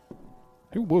here.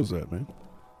 Who was that, man?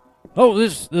 Oh,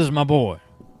 this is my boy,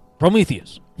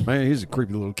 Prometheus. Man, he's a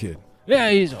creepy little kid. Yeah,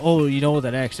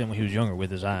 that accent when he was younger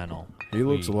with his eye and all. He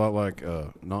looks a lot like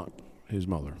not his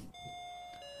mother.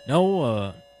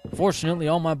 No, fortunately,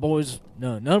 all my boys,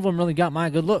 none of them really got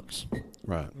my good looks.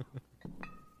 Right.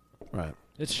 Right.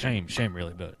 It's a shame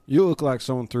really, but... You look like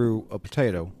someone threw a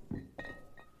potato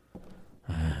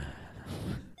and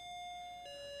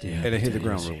it hit the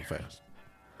ground real fast.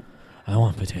 I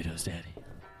want potatoes, Daddy.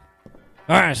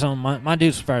 All right, son, my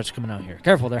diesel fryers are coming out here.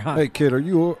 Careful, they're hot. Hey, kid, Watch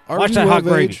you that hot of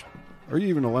gravy. age? Are you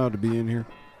even allowed to be in here?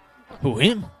 Who,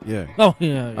 him? Yeah. Oh,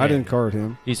 yeah. I didn't card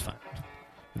him. He's fine.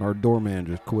 And our doorman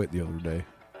just quit the other day.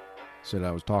 Said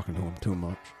I was talking to him too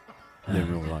much.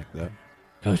 Didn't really like that.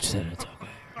 Coach said it's okay.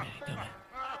 Come in.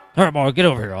 All right, boy, get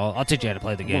over here. I'll teach you how to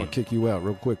play the I'm game. going to kick you out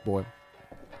real quick, boy.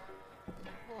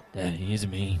 Daddy, he's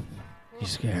mean.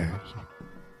 He's scary.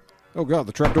 Oh, God,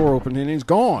 the trap door opened and he's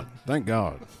gone. Thank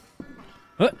God.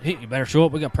 Hey, you better show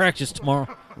up. We got practice tomorrow.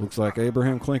 Looks like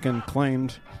Abraham Clinton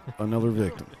claimed another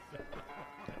victim.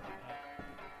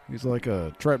 He's like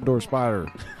a trapdoor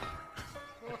spider.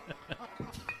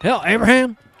 Hell,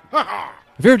 Abraham,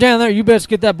 if you're down there, you best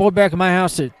get that boy back in my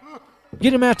house.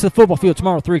 Get him out to the football field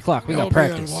tomorrow at 3 o'clock. We got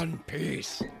practice. Be in one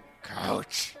piece,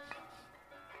 Coach.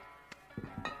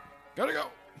 Gotta go.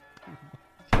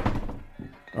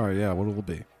 All right, yeah, what'll it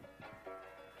be?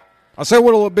 I say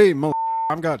what'll it be, mother.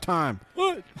 I've got time.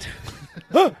 What?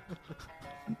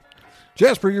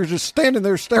 Jasper, you're just standing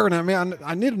there staring at me.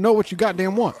 I need to know what you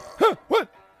goddamn want. Huh?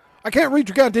 What? I can't read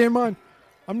your goddamn mind.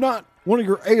 I'm not one of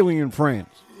your alien friends.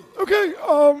 Okay,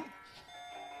 can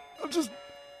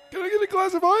I get a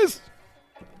glass of ice?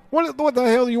 What the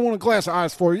hell do you want a glass of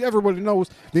ice for? Everybody knows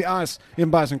the ice in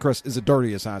Bison Crest is the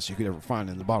dirtiest ice you could ever find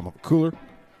in the bottom of a cooler.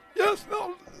 Yes,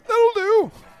 that'll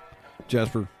do.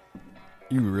 Jasper,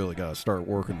 you really got to start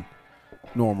working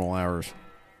normal hours.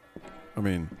 I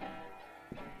mean,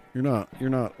 you're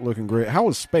not looking great. How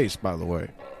was space, by the way?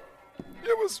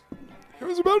 It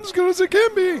was about as good as it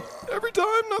can be. Every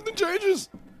time, nothing changes.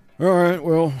 All right,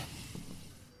 well,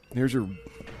 here's your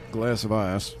glass of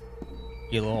ice.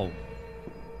 Hello.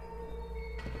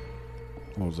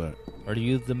 What was that? Are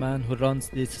you the man who runs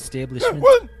this establishment?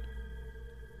 What?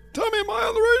 Tommy, am I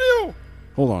on the radio?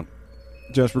 Hold on.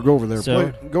 Jasper, go over there.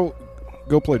 Sir?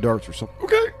 Go play darts or something.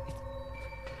 Okay.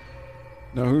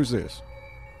 Now, who's this?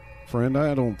 Friend,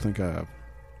 I don't think I've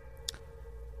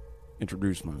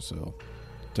introduced myself.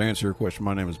 To answer your question,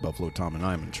 my name is Buffalo Tom, and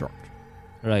I'm in charge.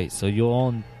 Right, so you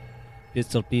own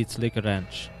Pistol Pete's Liquor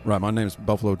Ranch. Right, my name is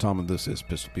Buffalo Tom, and this is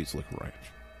Pistol Pete's Liquor Ranch.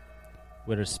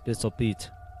 Where's Pistol Pete?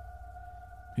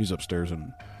 He's upstairs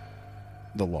in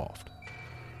the loft.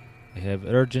 I have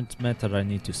urgent matter I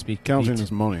need to speak to Counting Pete.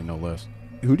 his money, no less.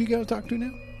 Who do you got to talk to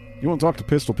now? You want to talk to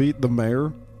Pistol Pete, the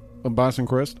mayor of Bison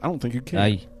Crest? I don't think you can.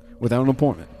 Aye. Without an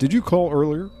appointment. Did you call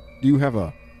earlier? Do you have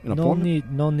an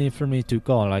appointment? No need for me to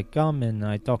call. I come and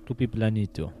I talk to people I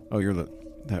need to. Oh, you're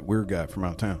that weird guy from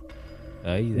out of town.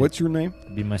 Aye. What's your name?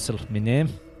 Be myself. My name?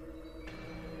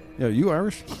 Yeah, you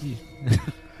Irish?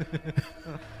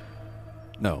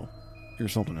 No, you're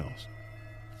something else.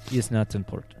 It's not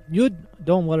important. You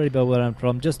don't worry about where I'm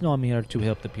from. Just know I'm here to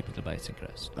help the people of Bison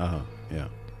Crest. Yeah.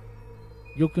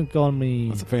 You can call me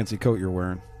That's a fancy coat you're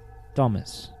wearing.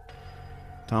 Thomas.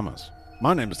 Thomas.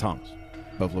 My name is Thomas.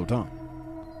 Buffalo Tom.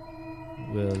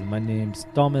 Well, my name's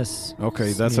Thomas.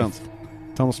 Okay, that Smith. sounds...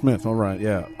 Thomas Smith, all right,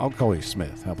 yeah. I'll call you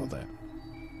Smith. How about that?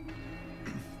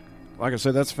 Like I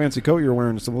said, that's a fancy coat you're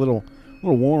wearing. It's a little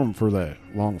warm for that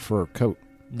long fur coat.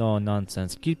 No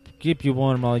nonsense. Keep you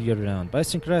warm all year round.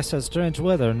 Bison Crest has strange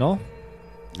weather, no?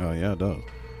 Oh, yeah, it does.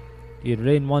 It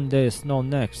rain one day, snow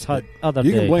next. Other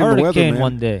You can day, blame the hurricane weatherman.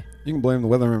 one day. You can blame the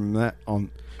weatherman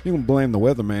You can blame the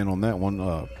weatherman on that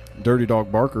one. Dirty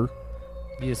Dog Barker.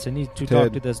 Yes, I need to Ted.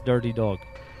 talk to this dirty dog.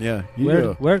 Yeah,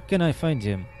 Where can I find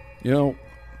him? you know,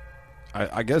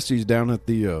 I guess he's down at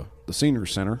the senior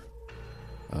center,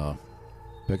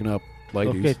 picking up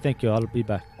ladies. Okay, thank you. I'll be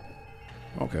back.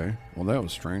 Okay. Well, that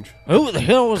was strange. Who the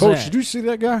hell was Coach, that? did you see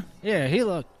that guy? Yeah, he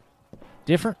looked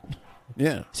different.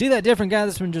 Yeah. See that different guy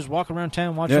that's been just walking around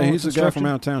town watching all Yeah, the he's the guy from construction?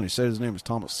 out of town. He said his name is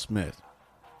Thomas Smith.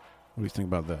 What do you think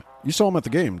about that? You saw him at the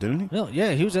game, didn't he? No,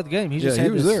 yeah, he was at the game. He Yeah, just he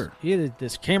had was this, there. He had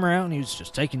this camera out and he was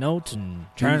just taking notes and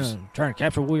trying to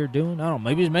capture what we were doing. I don't know.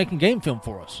 Maybe he's making game film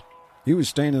for us. He was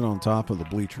standing on top of the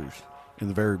bleachers in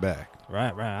the very back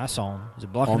Right. I saw him. He's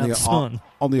blocking out the sun.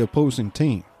 on the opposing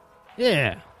team.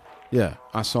 Yeah. Yeah,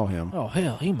 I saw him. Oh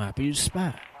hell, he might be a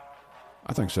spy.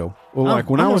 I think so. Well, I'm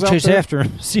when I was gonna out chase there, after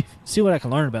him, see what I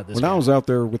can learn about this. when guy. I was out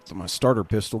there with my starter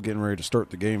pistol, getting ready to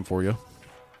start the game for you,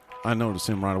 I noticed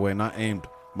him right away, and I aimed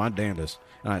my damnedest.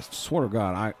 And I swear to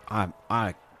God,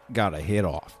 I got a hit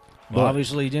off. Well, But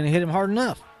obviously, you didn't hit him hard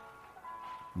enough.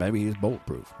 maybe he's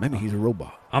bulletproof. Maybe he's a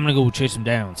robot. I'm gonna go chase him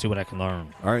down and see what I can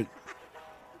learn. All right,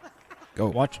 go.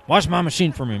 Watch my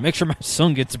machine for me. Make sure my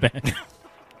son gets back.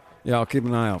 Yeah, I'll keep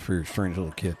an eye out for your strange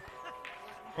little kid.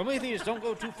 Prometheus, don't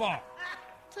go too far.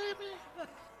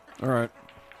 All right.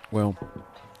 Well,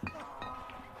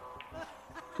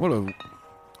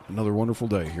 another wonderful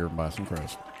day here in Bison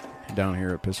Crest, down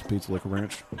here at Pistol Pete's Liquor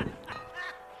Ranch.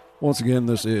 Once again,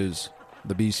 this is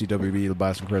the BCWB, the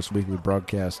Bison Crest Weekly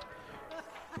Broadcast.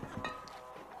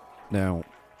 Now,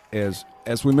 as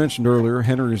we mentioned earlier,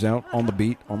 Henry's out on the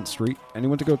beat, on the street, and he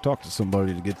went to go talk to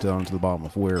somebody to get down to the bottom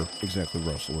of where exactly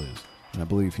Russell is. And I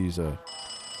believe he's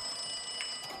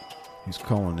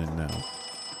calling in now.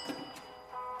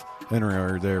 Henry,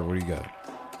 are you there? What do you got?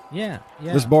 Yeah.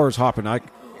 This bar is hopping.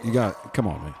 Come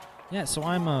on, man. Yeah, so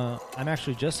I'm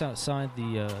actually just outside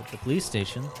the police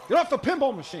station. Get off the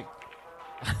pinball machine.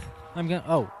 I'm gonna.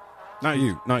 Oh, Not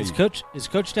you. is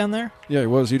Coach down there? Yeah, he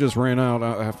was. He just ran out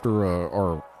after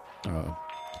our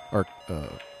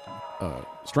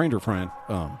stranger friend,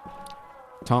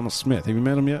 Thomas Smith. Have you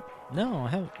met him yet? No, I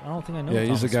haven't. I don't think I know. Yeah,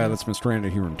 he's the Thomas guy Smith. that's been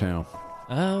stranded here in town.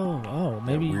 Oh,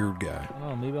 maybe. That weird guy.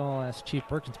 Oh, maybe I'll ask Chief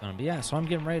Perkins about him. But yeah, so I'm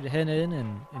getting ready to head in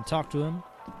and talk to him.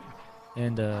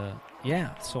 And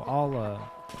yeah, so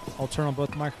I'll turn on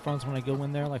both microphones when I go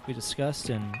in there, like we discussed,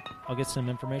 and I'll get some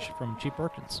information from Chief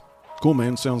Perkins. Cool,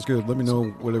 man. Sounds good. Let me know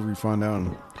whatever you find out.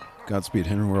 And Godspeed,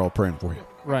 Henry. We're all praying for you.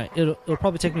 Right. It'll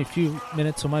probably take me a few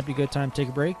minutes, so it might be a good time to take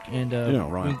a break, and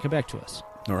right. we can come back to us.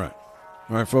 All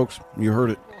right, folks. You heard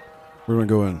it. We're going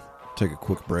to go and take a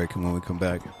quick break, and when we come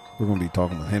back, We're going to be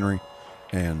talking with Henry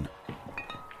and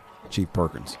Chief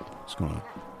Perkins. It's going to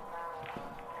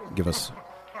give us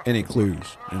any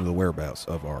clues into the whereabouts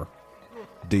of our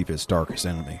deepest, darkest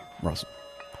enemy, Russell.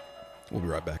 We'll be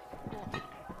right back.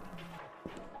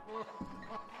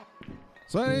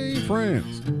 Say,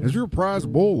 friends, has your prize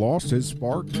bull lost his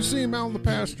spark? You see him out in the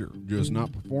pasture, just not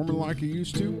performing like he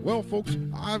used to? Well, folks,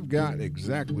 I've got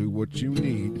exactly what you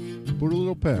need to put a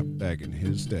little pep back in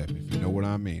his step, if you know what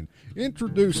I mean.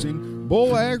 Introducing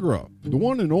Bull Agra, the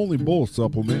one and only bull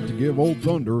supplement to give Old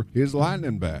Thunder his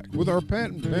lightning back. With our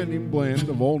patent-pending blend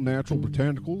of all natural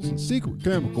botanicals and secret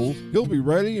chemicals, he'll be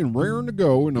ready and raring to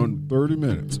go in under 30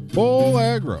 minutes. Bull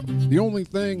Agra, the only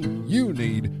thing you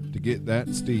need to get that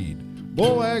steed.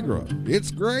 Bull Agra,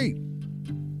 it's great.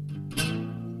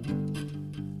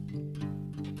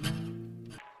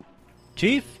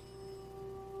 Chief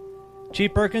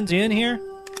Perkins, you in here?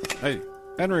 Hey,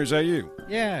 Henry, is that you?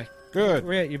 Yeah. Good.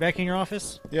 Where you back in your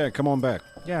office? Yeah, come on back.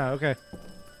 Yeah, okay.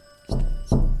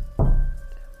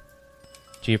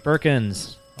 Chief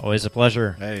Perkins, always a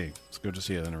pleasure. Hey, it's good to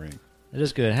see you, Henry. It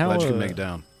is good. How Glad you can make it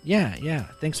down. Yeah.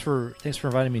 Thanks for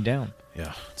inviting me down.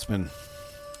 Yeah, it's been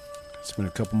a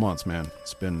couple months, man.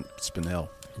 It's been hell.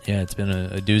 Yeah, it's been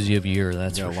a doozy of a year,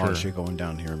 that's yeah, for a sure. lot of shit going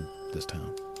down here in this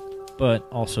town. But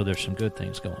also there's some good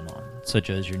things going on, such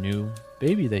as your new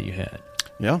baby that you had.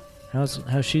 Yeah. How's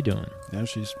she doing? Yeah,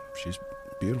 she's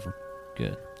beautiful.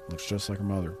 Good. Looks just like her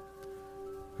mother,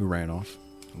 who ran off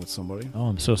with somebody. Oh,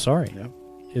 I'm so sorry. Yeah.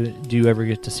 Do you ever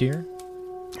get to see her?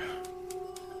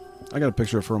 I got a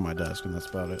picture of her on my desk, and that's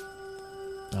about it.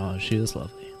 Oh, she is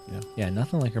lovely. Yeah. Yeah,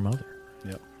 nothing like her mother.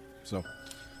 Yep. So,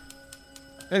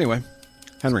 anyway,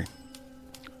 Henry,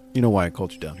 you know why I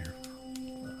called you down here?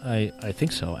 I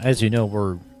think so. As you know,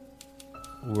 we're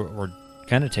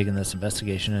kind of taking this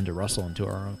investigation into Russell into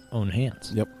our own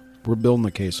hands. Yep. We're building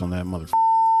the case on that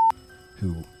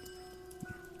who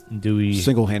Do we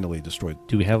single-handedly destroyed.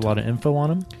 Do we have a lot of info on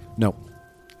him? No.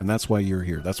 And that's why you're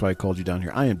here. That's why I called you down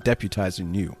here. I am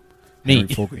deputizing you. Me?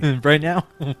 Henry Folke, Right now?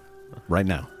 right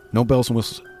now. No bells and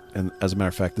whistles. And as a matter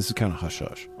of fact, this is kind of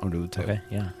hush-hush under the table. Okay,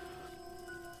 yeah.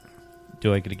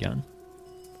 Do I get a gun?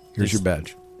 Here's your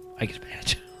badge. I get a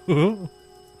badge.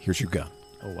 Here's your gun.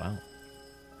 Oh, wow.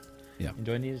 Yeah. And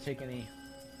do I need to take any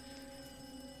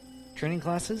training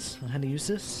classes on how to use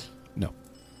this? No.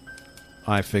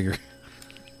 I figure.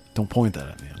 Don't point that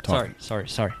at me. I'm talking.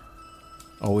 Sorry.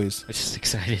 Always. I'm just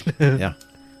excited. Yeah.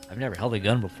 I've never held a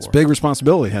gun before. It's big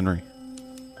responsibility, Henry.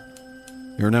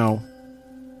 You're now.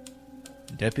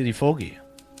 Deputy Folge.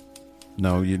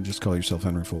 No, you just call yourself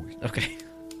Henry Folke. Okay.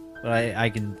 But I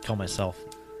can call myself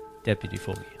Deputy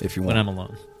Folge If you when want. I'm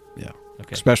alone. Yeah. Okay.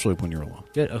 Especially when you're alone.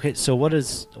 Good. Okay. So what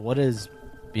does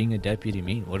being a deputy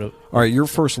mean? All right, your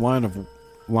first line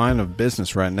of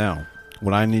business right now.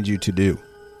 What I need you to do.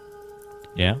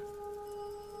 Yeah.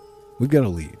 We've got a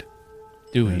lead.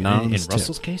 Do we An in anonymous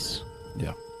Russell's tip. case?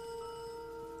 Yeah.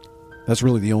 That's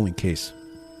really the only case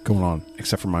going on,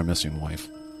 except for my missing wife,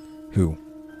 who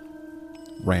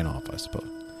ran off, I suppose.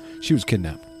 She was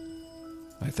kidnapped,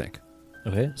 I think.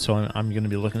 Okay. So I'm going to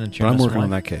be looking at But your. I'm missing working on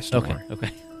wife? that case. Don't Okay. worry.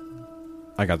 Okay.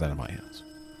 I got that in my hands.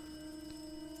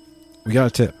 We got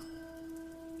a tip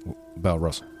about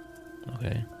Russell.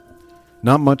 Okay.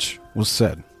 Not much was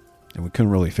said, and we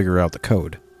couldn't really figure out the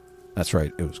code. That's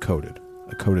right, it was coded.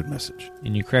 A coded message.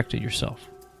 And you correct it yourself.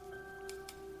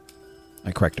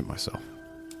 I cracked it myself.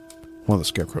 One of the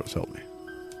scarecrows helped me.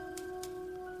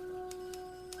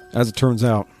 As it turns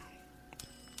out,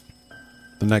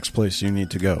 the next place you need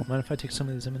to go, Mind if I take some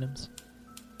of these M&Ms?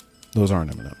 those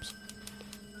aren't M&Ms.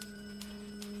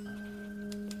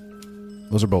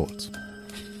 Those are bullets.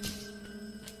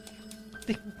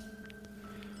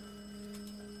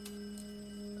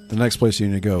 The next place you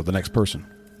need to go, the next person,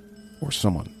 or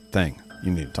someone, thing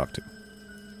you need to talk to,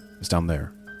 is down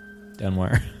there Down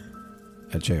where?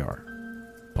 at JR.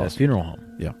 At a funeral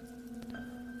home. Yeah.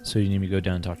 So you need me to go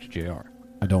down and talk to JR.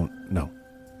 I don't know.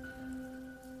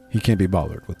 He can't be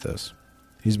bothered with this.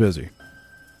 He's busy.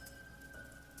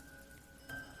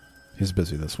 He's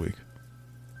busy this week.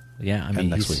 Yeah, I And mean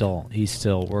next week. he's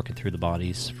still working through the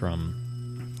bodies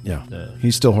from Yeah. the.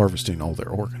 He's still harvesting all their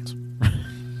organs.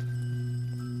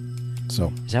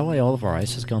 So, Is that why all of our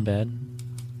ice has gone bad?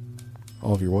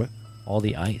 all of your what? All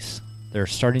the ice. They're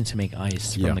starting to make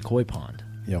ice Yeah. from the koi pond.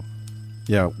 Yep.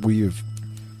 Yeah, we've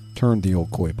turned the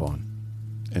old koi pond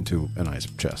into an ice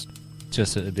chest.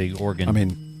 Just a big organ. I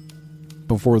mean,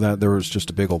 before that, there was just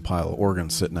a big old pile of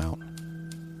organs sitting out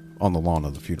on the lawn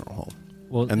of the funeral home.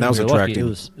 well, and that was we were lucky. attracting-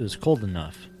 It was cold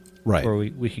enough Right. where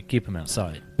we could keep them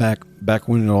outside. Back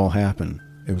when it all happened,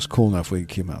 it was cool enough we could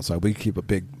keep them outside. We could keep a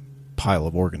big pile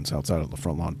of organs outside of the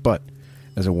front lawn. But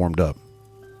as it warmed up,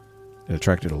 it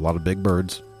attracted a lot of big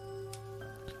birds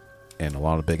and a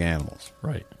lot of big animals.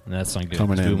 Right. And that's not good.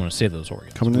 Coming 'cause we in- want to save those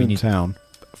organs. Coming We into need- town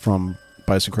from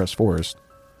Bison Crest Forest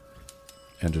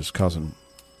and just causing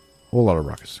a whole lot of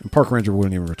ruckus. And Park Ranger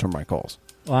wouldn't even return my calls.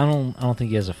 Well, I don't think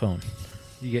he has a phone.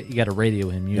 You got to radio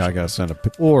him usually. Yeah, I got to send a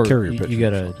or carrier you picture. you or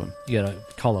gotta something. you gotta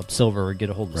call up Silver or get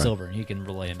a hold of Right. Silver, and he can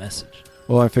relay a message.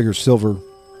 Well, I figure Silver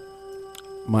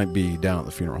might be down at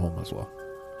the funeral home as well.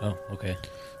 Oh, okay.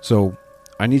 So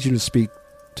I need you to speak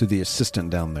to the assistant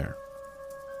down there,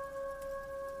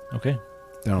 Okay.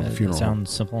 down at the That funeral home. sounds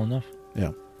simple enough.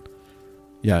 Yeah,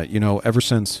 ever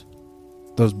since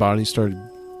those bodies started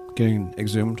getting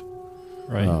exhumed,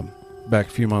 Right. back a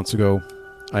few months ago,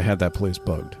 I had that place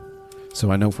bugged. So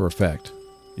I know for a fact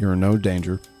you're in no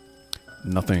danger.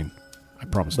 Nothing. I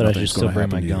promise but I nothing's should still going to bring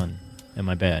happen my to you. gun and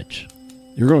my badge.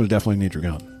 You're going to definitely need your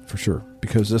gun, for sure.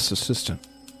 Because this assistant,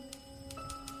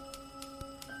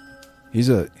 he's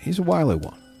a wily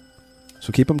one.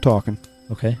 So keep him talking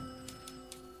Okay.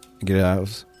 and get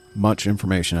as much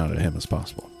information out of him as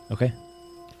possible. Okay.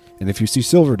 And if you see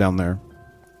Silver down there,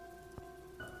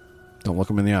 don't look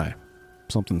him in the eye.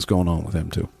 Something's going on with him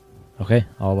too. Okay.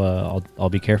 I'll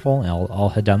be careful, and I'll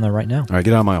head down there right now. All right,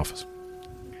 get out of my office.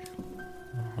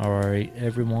 All right,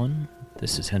 everyone.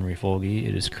 This is Henry Folge.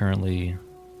 It is currently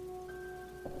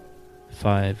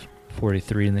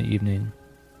 5:43 in the evening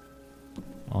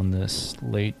on this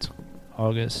late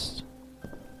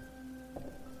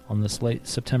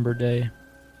September day.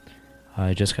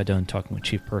 I just got done talking with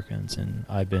Chief Perkins, and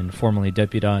I've been formally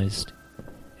deputized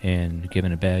and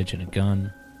given a badge and a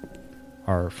gun.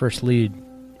 Our first lead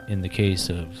in the case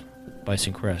of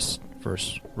Bison Crest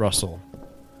versus Russell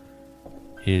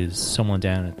is someone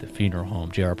down at the funeral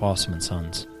home, J.R. Possum and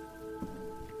Sons.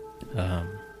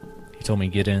 He told me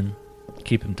to get in,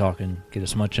 keep him talking, get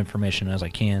as much information as I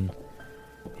can,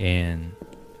 and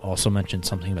also mentioned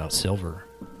something about Silver,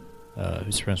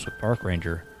 who's friends with Park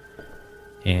Ranger,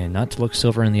 and not to look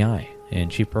Silver in the eye.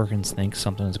 And Chief Perkins thinks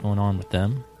something is going on with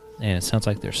them, and it sounds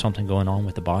like there's something going on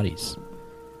with the bodies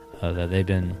that they've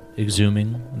been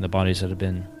exhuming, and the bodies that have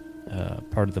been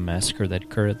part of the massacre that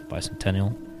occurred at the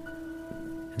Bicentennial.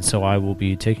 And so I will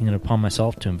be taking it upon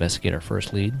myself to investigate our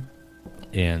first lead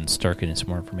and start getting some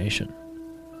more information.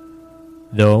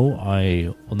 Though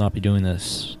I will not be doing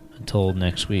this until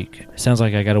next week. It sounds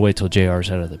like I gotta wait till JR's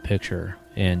out of the picture.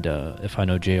 And if I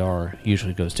know JR, he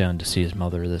usually goes down to see his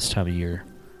mother this time of year.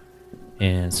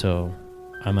 And so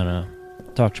I'm gonna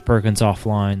talk to Perkins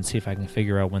offline, see if I can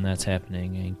figure out when that's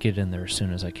happening, and get in there as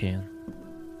soon as I can.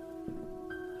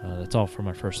 That's all for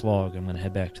my first log. I'm going to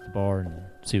head back to the bar and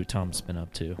see what Tom's been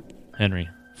up to. Henry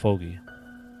Folge.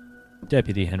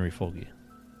 Deputy Henry Folge.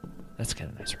 That's got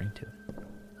a nice ring to it.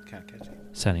 Kind of catchy.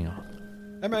 Signing off.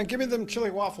 Hey man, give me them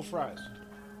chili waffle fries.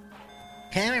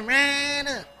 Coming right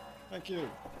up. Thank you.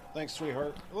 Thanks,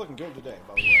 sweetheart. You're looking good today,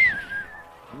 by the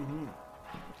way.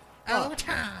 Oh,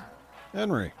 Tom.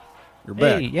 Henry, you're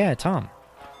back. Hey, yeah, Tom.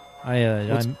 What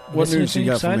I'm news missing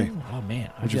you got for me? exciting? Oh, man.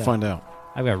 What'd you find out?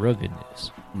 I've got real good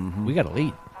news. Mm-hmm. We got a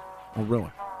lead. Oh, really?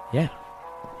 Yeah.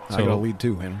 I got a lead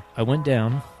too, Henry. I went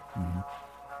down. Mm-hmm.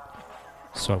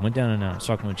 So I went down and I was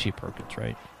talking with Chief Perkins,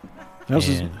 right? How's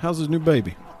And- his new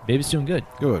baby? Baby's doing good.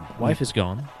 Good. Wife is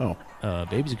gone. Oh,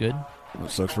 Baby's good.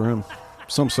 that sucks for him.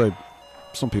 Some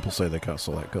people say they kind of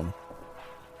saw that coming.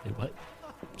 Hey, what?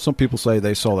 Some people say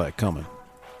they saw that coming.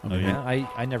 I Oh, mean, yeah?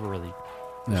 I never really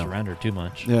was Yeah. around her too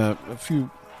much. Yeah, a few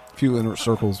inner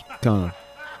circles kind of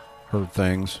heard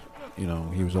things. You know,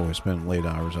 he was always spending late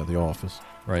hours at the office,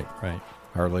 Right.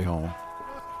 hardly home.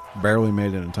 Barely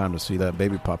made it in time to see that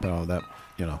baby pop out of that,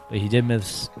 you know. But he did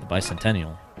miss the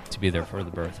Bicentennial to be there for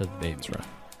the birth of the baby. That's right.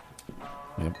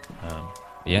 Yep.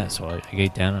 Yeah, so I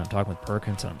get down and I'm talking with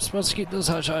Perkins, and I'm supposed to keep this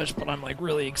hush-hush, but I'm, like,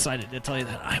 really excited to tell you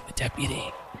that I'm a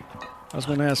deputy. I was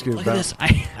going to ask you Look about... at this. I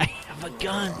have a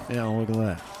gun. Yeah, look at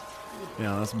that.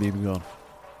 Yeah, that's a BB gun.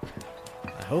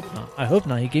 I hope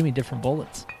not. He gave me different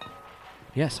bullets.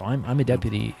 Yeah, so I'm a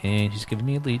deputy, and he's giving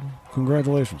me a lead.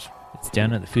 Congratulations. It's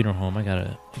down at the funeral home. I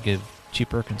gotta give Chief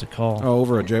Perkins a call. Oh,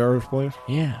 over at JR's place?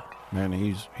 Yeah. Man,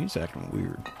 he's acting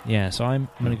weird. Yeah, so I'm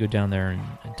going to go down there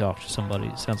and talk to somebody.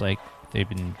 It sounds like they've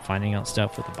been finding out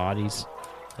stuff with the bodies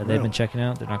that they've been checking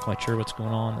out. They're not quite sure what's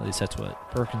going on. At least that's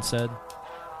what Perkins said.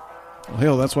 Well,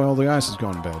 hell, that's why all the ice has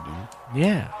gone bad, dude.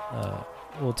 Yeah.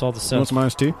 Well, it's all the You stuff. want some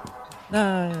iced tea?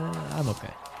 Nah, I'm okay.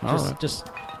 All Just, right. just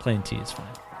plain tea is fine.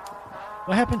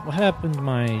 What happened to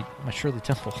my Shirley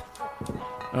Temple?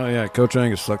 Oh, yeah, Coach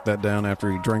Angus sucked that down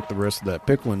after he drank the rest of that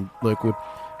pickling liquid.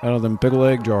 out of them pickle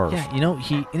egg jars.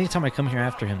 Yeah, anytime I come here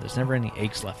after him, there's never any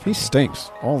eggs left for He me.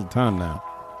 stinks all the time now.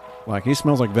 Like, he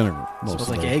smells like vinegar. Most Smells of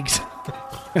like the day.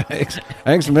 eggs.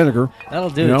 eggs and vinegar. That'll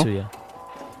do You it know? to you.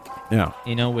 Yeah.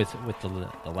 With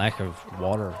the lack of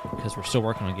water, because we're still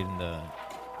working on getting the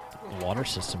water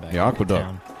system back The up in aqueduct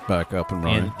town. back up and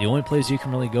running. And the only place you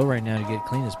can really go right now to get it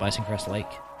clean is Bison Crest Lake.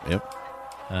 Yep.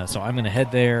 So I'm going to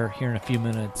head there here in a few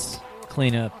minutes,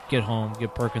 clean up, get home,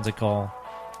 give Perkins a call,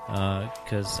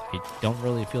 because I don't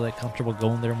really feel that comfortable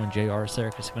going there when JR's there,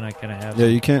 because when I kind of have Yeah,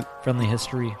 you can't. friendly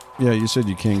history. Yeah, you said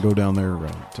you can't go down there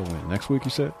until next week,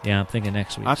 you said? Yeah, I'm thinking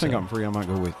next week. I think so. I'm free. I might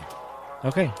go with you.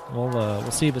 Okay, well,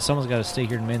 we'll see, but someone's got to stay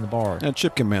here to man the bar. Yeah,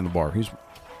 Chip can man the bar.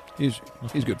 He's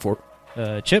good for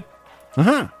it. Chip,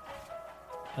 Uh-huh.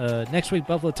 next week,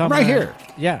 Buffalo Tom. I'm right and I- here.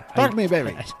 Yeah. Talk to me,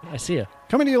 baby. I see you.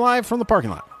 Coming to you live from the parking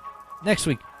lot. Next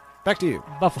week, Back to you.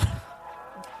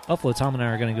 Buffalo Tom and I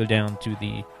are going to go down to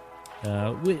the.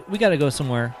 We got to go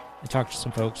somewhere and talk to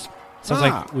some folks. Sounds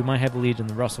like we might have a lead in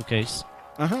the Russell case.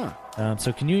 Uh-huh.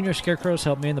 So can you and your scarecrows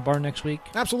help man the bar next week?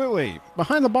 Absolutely.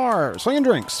 Behind the bar, slinging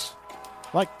drinks.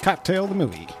 Like Cocktail the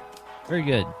movie. Very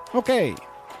good. Okay.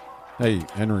 Hey,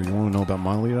 Henry, you want to know about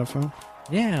my lead I found?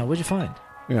 Yeah, what'd you find?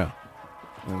 Yeah.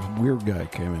 A weird guy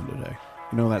came in today.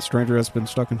 You know that stranger that's been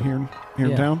stuck in here in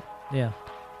Yeah. town? Yeah.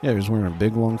 Yeah, he was wearing a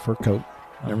big long fur coat.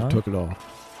 Never Uh-huh. took it off.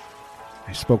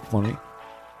 He spoke funny.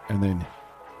 And then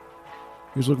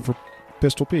he was looking for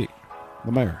Pistol Pete,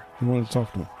 the mayor. He wanted to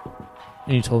talk to him.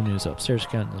 And you told me he was upstairs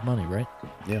counting his money, right?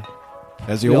 Yeah.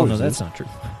 As he We all always know is. that's not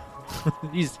true.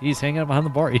 he's hanging out behind the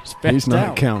bar. He's passed He's not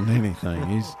out. counting anything.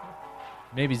 He's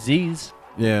Maybe Z's.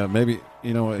 yeah, maybe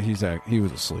you know what? He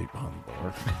was asleep behind the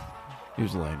bar. He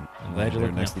was laying, I'm glad laying you're there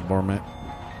looking next out to the for bar mat.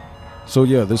 So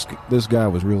yeah, this guy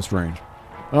was real strange.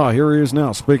 Oh, here he is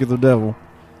now. Speak of the devil.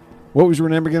 What was your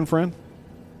name again, friend?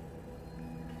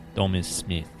 Thomas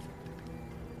Smith.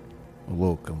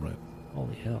 Hello, comrade.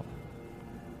 Holy hell.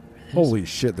 Holy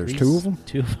shit! There's two of them.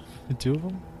 Two of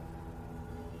them?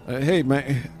 Hey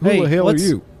man, who the hell are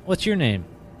you? What's your name?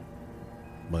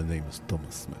 My name is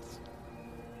Thomas Smith.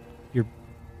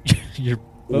 You're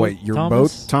Wait, you're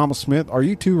Thomas? both Thomas Smith? Are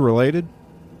you two related?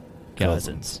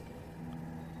 Cousins.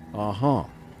 Uh-huh.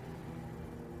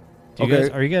 Do you Okay. guys,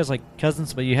 are you guys like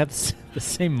cousins, but you have the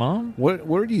same mom? What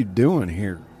are you doing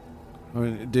here? I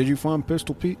mean, did you find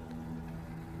Pistol Pete?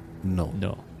 No.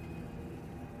 No.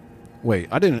 Wait,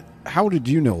 I didn't. How did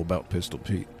you know about Pistol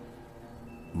Pete?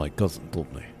 My cousin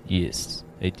told me. Yes,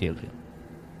 I tell you.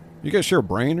 You guys share a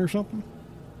brain or something?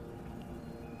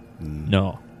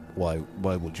 No. Why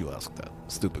would you ask that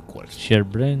stupid question? Share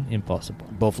brain, impossible.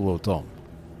 Buffalo Tom,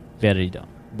 Very dumb.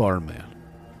 barman.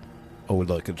 I would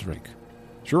like a drink.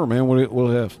 Sure, man.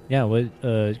 We'll have. Yeah, well,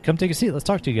 come take a seat. Let's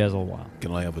talk to you guys a little while.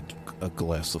 Can I have a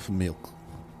glass of milk?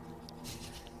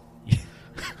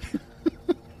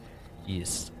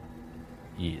 Yes.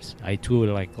 Yes. I too would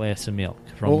like glass of milk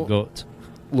from Well- goat.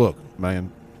 Look,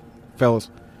 man, fellas,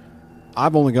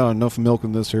 I've only got enough milk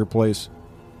in this here place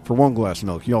for one glass of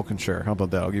milk. Y'all can share. How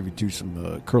about that? I'll give you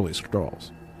some curly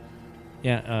straws.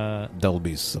 Yeah, That'll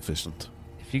be sufficient.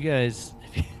 if you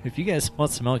guys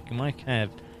want some milk, you might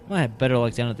have better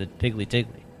luck down at the Piggly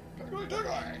Tiggly.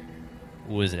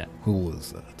 Who is that? Who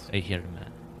was that? I hear a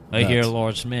man. I hear a That's-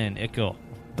 large man echo.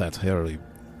 That hairy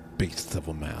beast of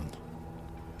a man.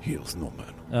 He is no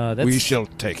man. That's We shall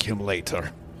take him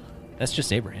later. that's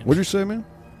just Abraham. What'd you say, man?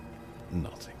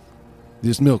 Nothing.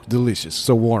 This milk delicious,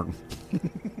 so warm.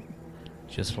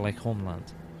 Just like homeland.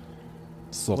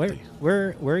 Salty.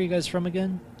 Where are you guys from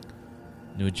again?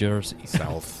 New Jersey.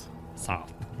 South.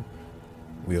 South.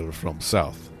 We are from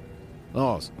south.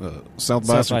 Oh, South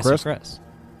Bison Crest?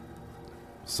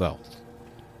 South.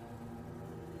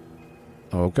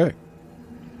 Okay.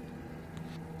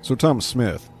 So Thomas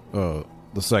Smith, the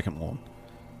second one.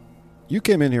 You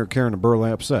came in here carrying a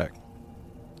burlap sack.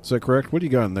 Is that correct? What do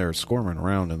you got in there squirming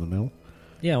around in the middle?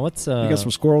 Yeah, what's You got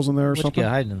some squirrels in there or what something? you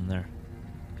got hiding in there?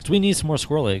 Because we need some more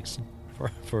squirrel eggs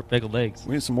for pickled eggs.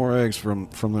 We need some more eggs from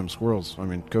them squirrels. I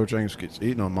mean, Coach Angus gets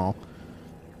eating them all.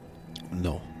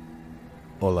 No.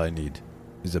 All I need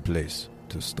is a place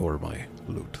to store my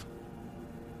loot.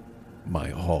 My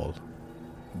haul.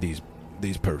 These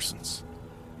persons.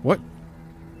 What?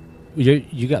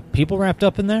 You got people wrapped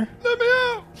up in there? Let me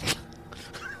out!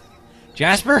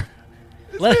 Jasper?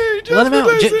 Let him Jasper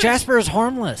out. Daisy. Jasper is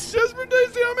harmless. Jasper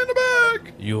Daisy, I'm in the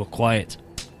bag! You are quiet.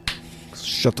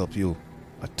 Shut up, you.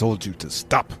 I told you to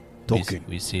stop talking.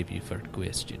 We save you for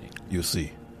questioning. You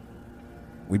see,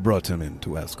 we brought him in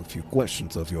to ask a few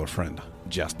questions of your friend,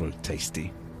 Jasper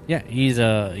Tasty. Yeah, he's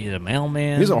a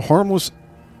mailman. He's a harmless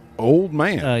Old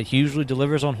man. He usually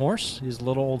delivers on horse. He's a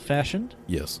little old-fashioned.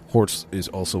 Yes. Horse is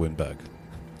also in bag.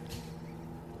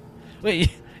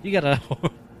 Wait, you got a...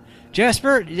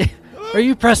 Jasper, are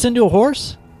you pressed into a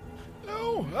horse?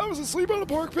 No, I was asleep on a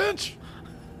park bench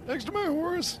next to my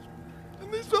horse,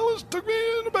 and these fellas took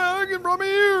me in a bag and brought me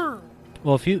here.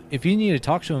 Well, if you need to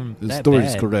talk to him The that story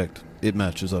is bad, correct. It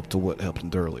matches up to what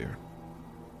happened earlier.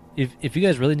 if you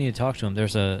guys really need to talk to him,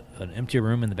 there's an empty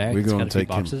room in the bag. We're It's gonna got a few take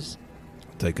him. boxes.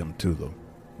 Take him to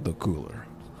the cooler.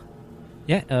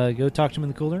 Yeah, go talk to him in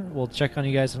the cooler. We'll check on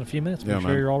you guys in a few minutes. Yeah, Make sure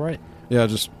man. you're all right. Yeah,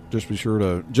 just be sure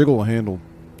to jiggle the handle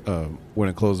when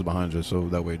it closes behind you, so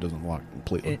that way it doesn't lock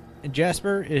completely. And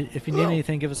Jasper, if you need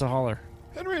anything, give us a holler.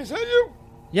 Henry, is that you?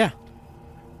 Yeah,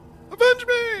 Avenge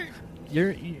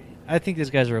me! I think these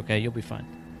guys are okay. You'll be fine.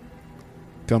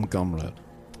 Come, comrade.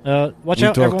 Watch We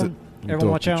out, talked everyone! to- Everyone,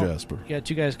 watch to out! Jasper. Yeah,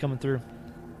 2 guys coming through.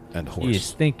 And horse.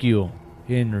 Yes, thank you,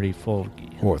 Henry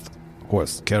Folky.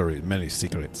 Horse carries many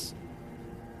secrets.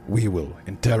 We will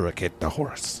interrogate the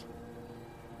horse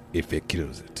if it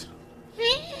kills it.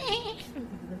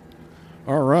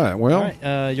 All right. Well, All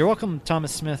right, you're welcome,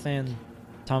 Thomas Smith and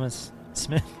Thomas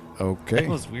Smith. okay. That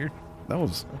was weird. That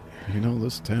was,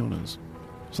 this town is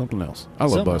something else. I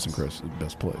love Something Bison else. Crest. It's the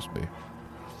best place to be.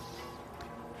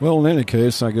 Well, in any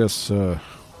case, I guess,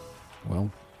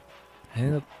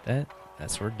 And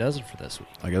that's where it does it for this week.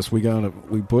 I guess we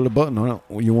put a button on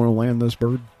it. You want to land this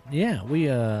bird?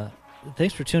 Yeah,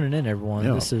 thanks for tuning in, everyone.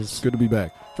 Yeah, This it's is good to be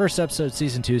back. first episode,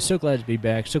 season 2. So glad to be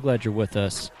back. So glad you're with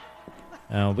us.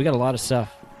 We got a lot of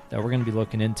stuff that we're going to be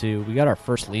looking into. We got our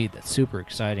first lead. That's super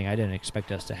exciting. I didn't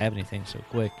expect us to have anything so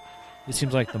quick. It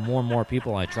seems like the more and more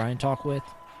people I try and talk with,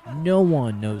 no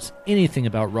one knows anything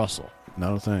about Russell.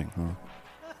 Not a thing,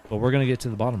 huh? But we're going to get to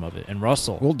the bottom of it. And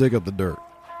Russell, We'll dig up the dirt.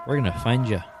 we're going to find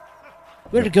you.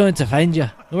 We're going to find you.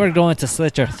 We're going to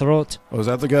slit your throat. Oh, is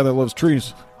that the guy that loves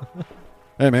trees?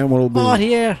 Hey, man, what'll be? Oh,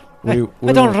 here. I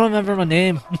don't remember my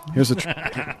name. Here's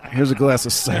a glass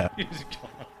of sap.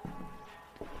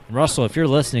 Russell, if you're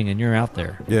listening and you're out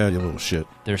there, Yeah, you little shit.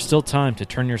 there's still time to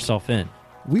turn yourself in.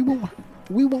 We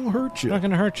won't hurt you. Not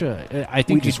going to hurt you. I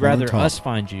think just you'd rather wanna talk. us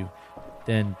find you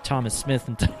than Thomas Smith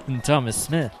and Thomas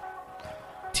Smith.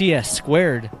 TS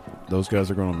squared. Those guys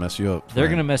are going to mess you up. They're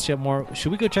going to mess you up more.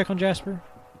 Should we go check on Jasper?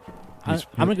 I'm He's-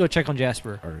 going to go check on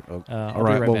Jasper. All right. I'll all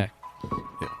right. be right Well, back.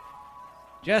 yeah.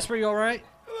 Jasper, you all right?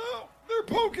 Hello, they're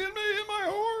poking me in my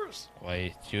horse.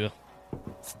 Wait, you.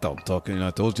 Stop talking.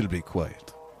 I told you to be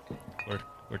quiet.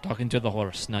 We're talking to the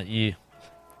horse, not you.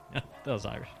 That was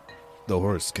Irish. The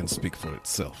horse can speak for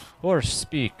itself. Horse,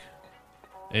 speak.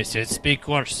 They said speak,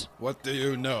 horse. What do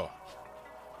you know?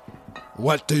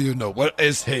 What do you know? Where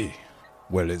is he?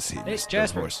 Where is he, Hey, Mr.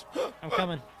 Jasper. Horse? I'm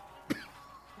coming.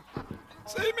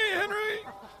 Save me, Henry.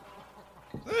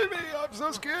 Save me, I'm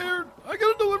so scared. I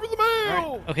gotta deliver the mail.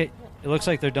 All right, okay, it looks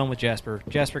like they're done with Jasper.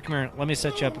 Jasper, come here. Let me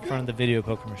set you up in front of the video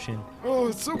poker machine. Oh,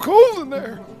 it's so cold in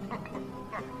there.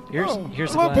 Here's I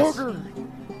the love glass. poker.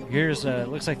 Here's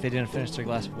looks like they didn't finish their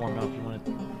glass of warm milk. You want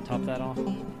to top that off?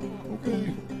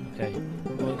 Okay, Okay.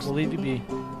 We'll leave you be.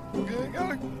 okay,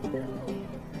 gotta.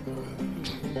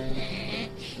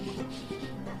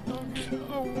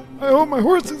 Oh, I hope my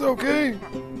horse is okay.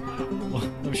 Well,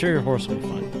 I'm sure your horse will be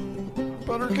fine.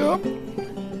 Buttercup.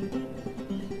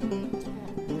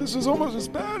 This is almost as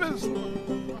bad as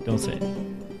Don't say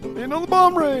it. being on the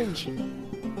bomb range.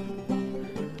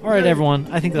 All right, Okay. everyone.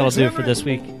 I think that'll Thanks, do it for Henry. this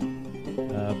week.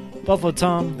 Buffalo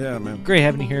Tom, Yeah, man. great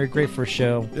having you here. Great first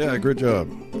show. Yeah, great job.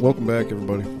 Welcome back,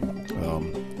 everybody.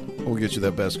 We'll get you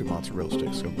that basket of mozzarella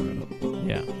sticks coming right up.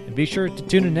 Yeah. And be sure to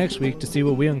tune in next week to see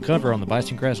what we uncover on the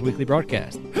Bison Crest Weekly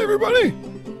broadcast. Hey, everybody.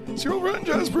 It's your old friend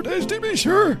Jasper Tasty. Be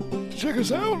sure to check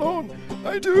us out on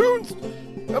iTunes,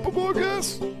 Apple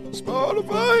Podcasts,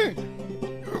 Spotify,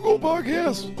 Google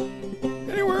Podcasts,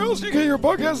 anywhere else you get your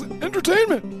podcast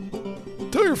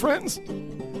entertainment. Tell your friends.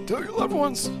 Tell your loved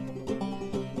ones.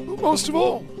 But most of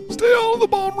all, stay out of the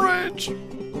bomb range.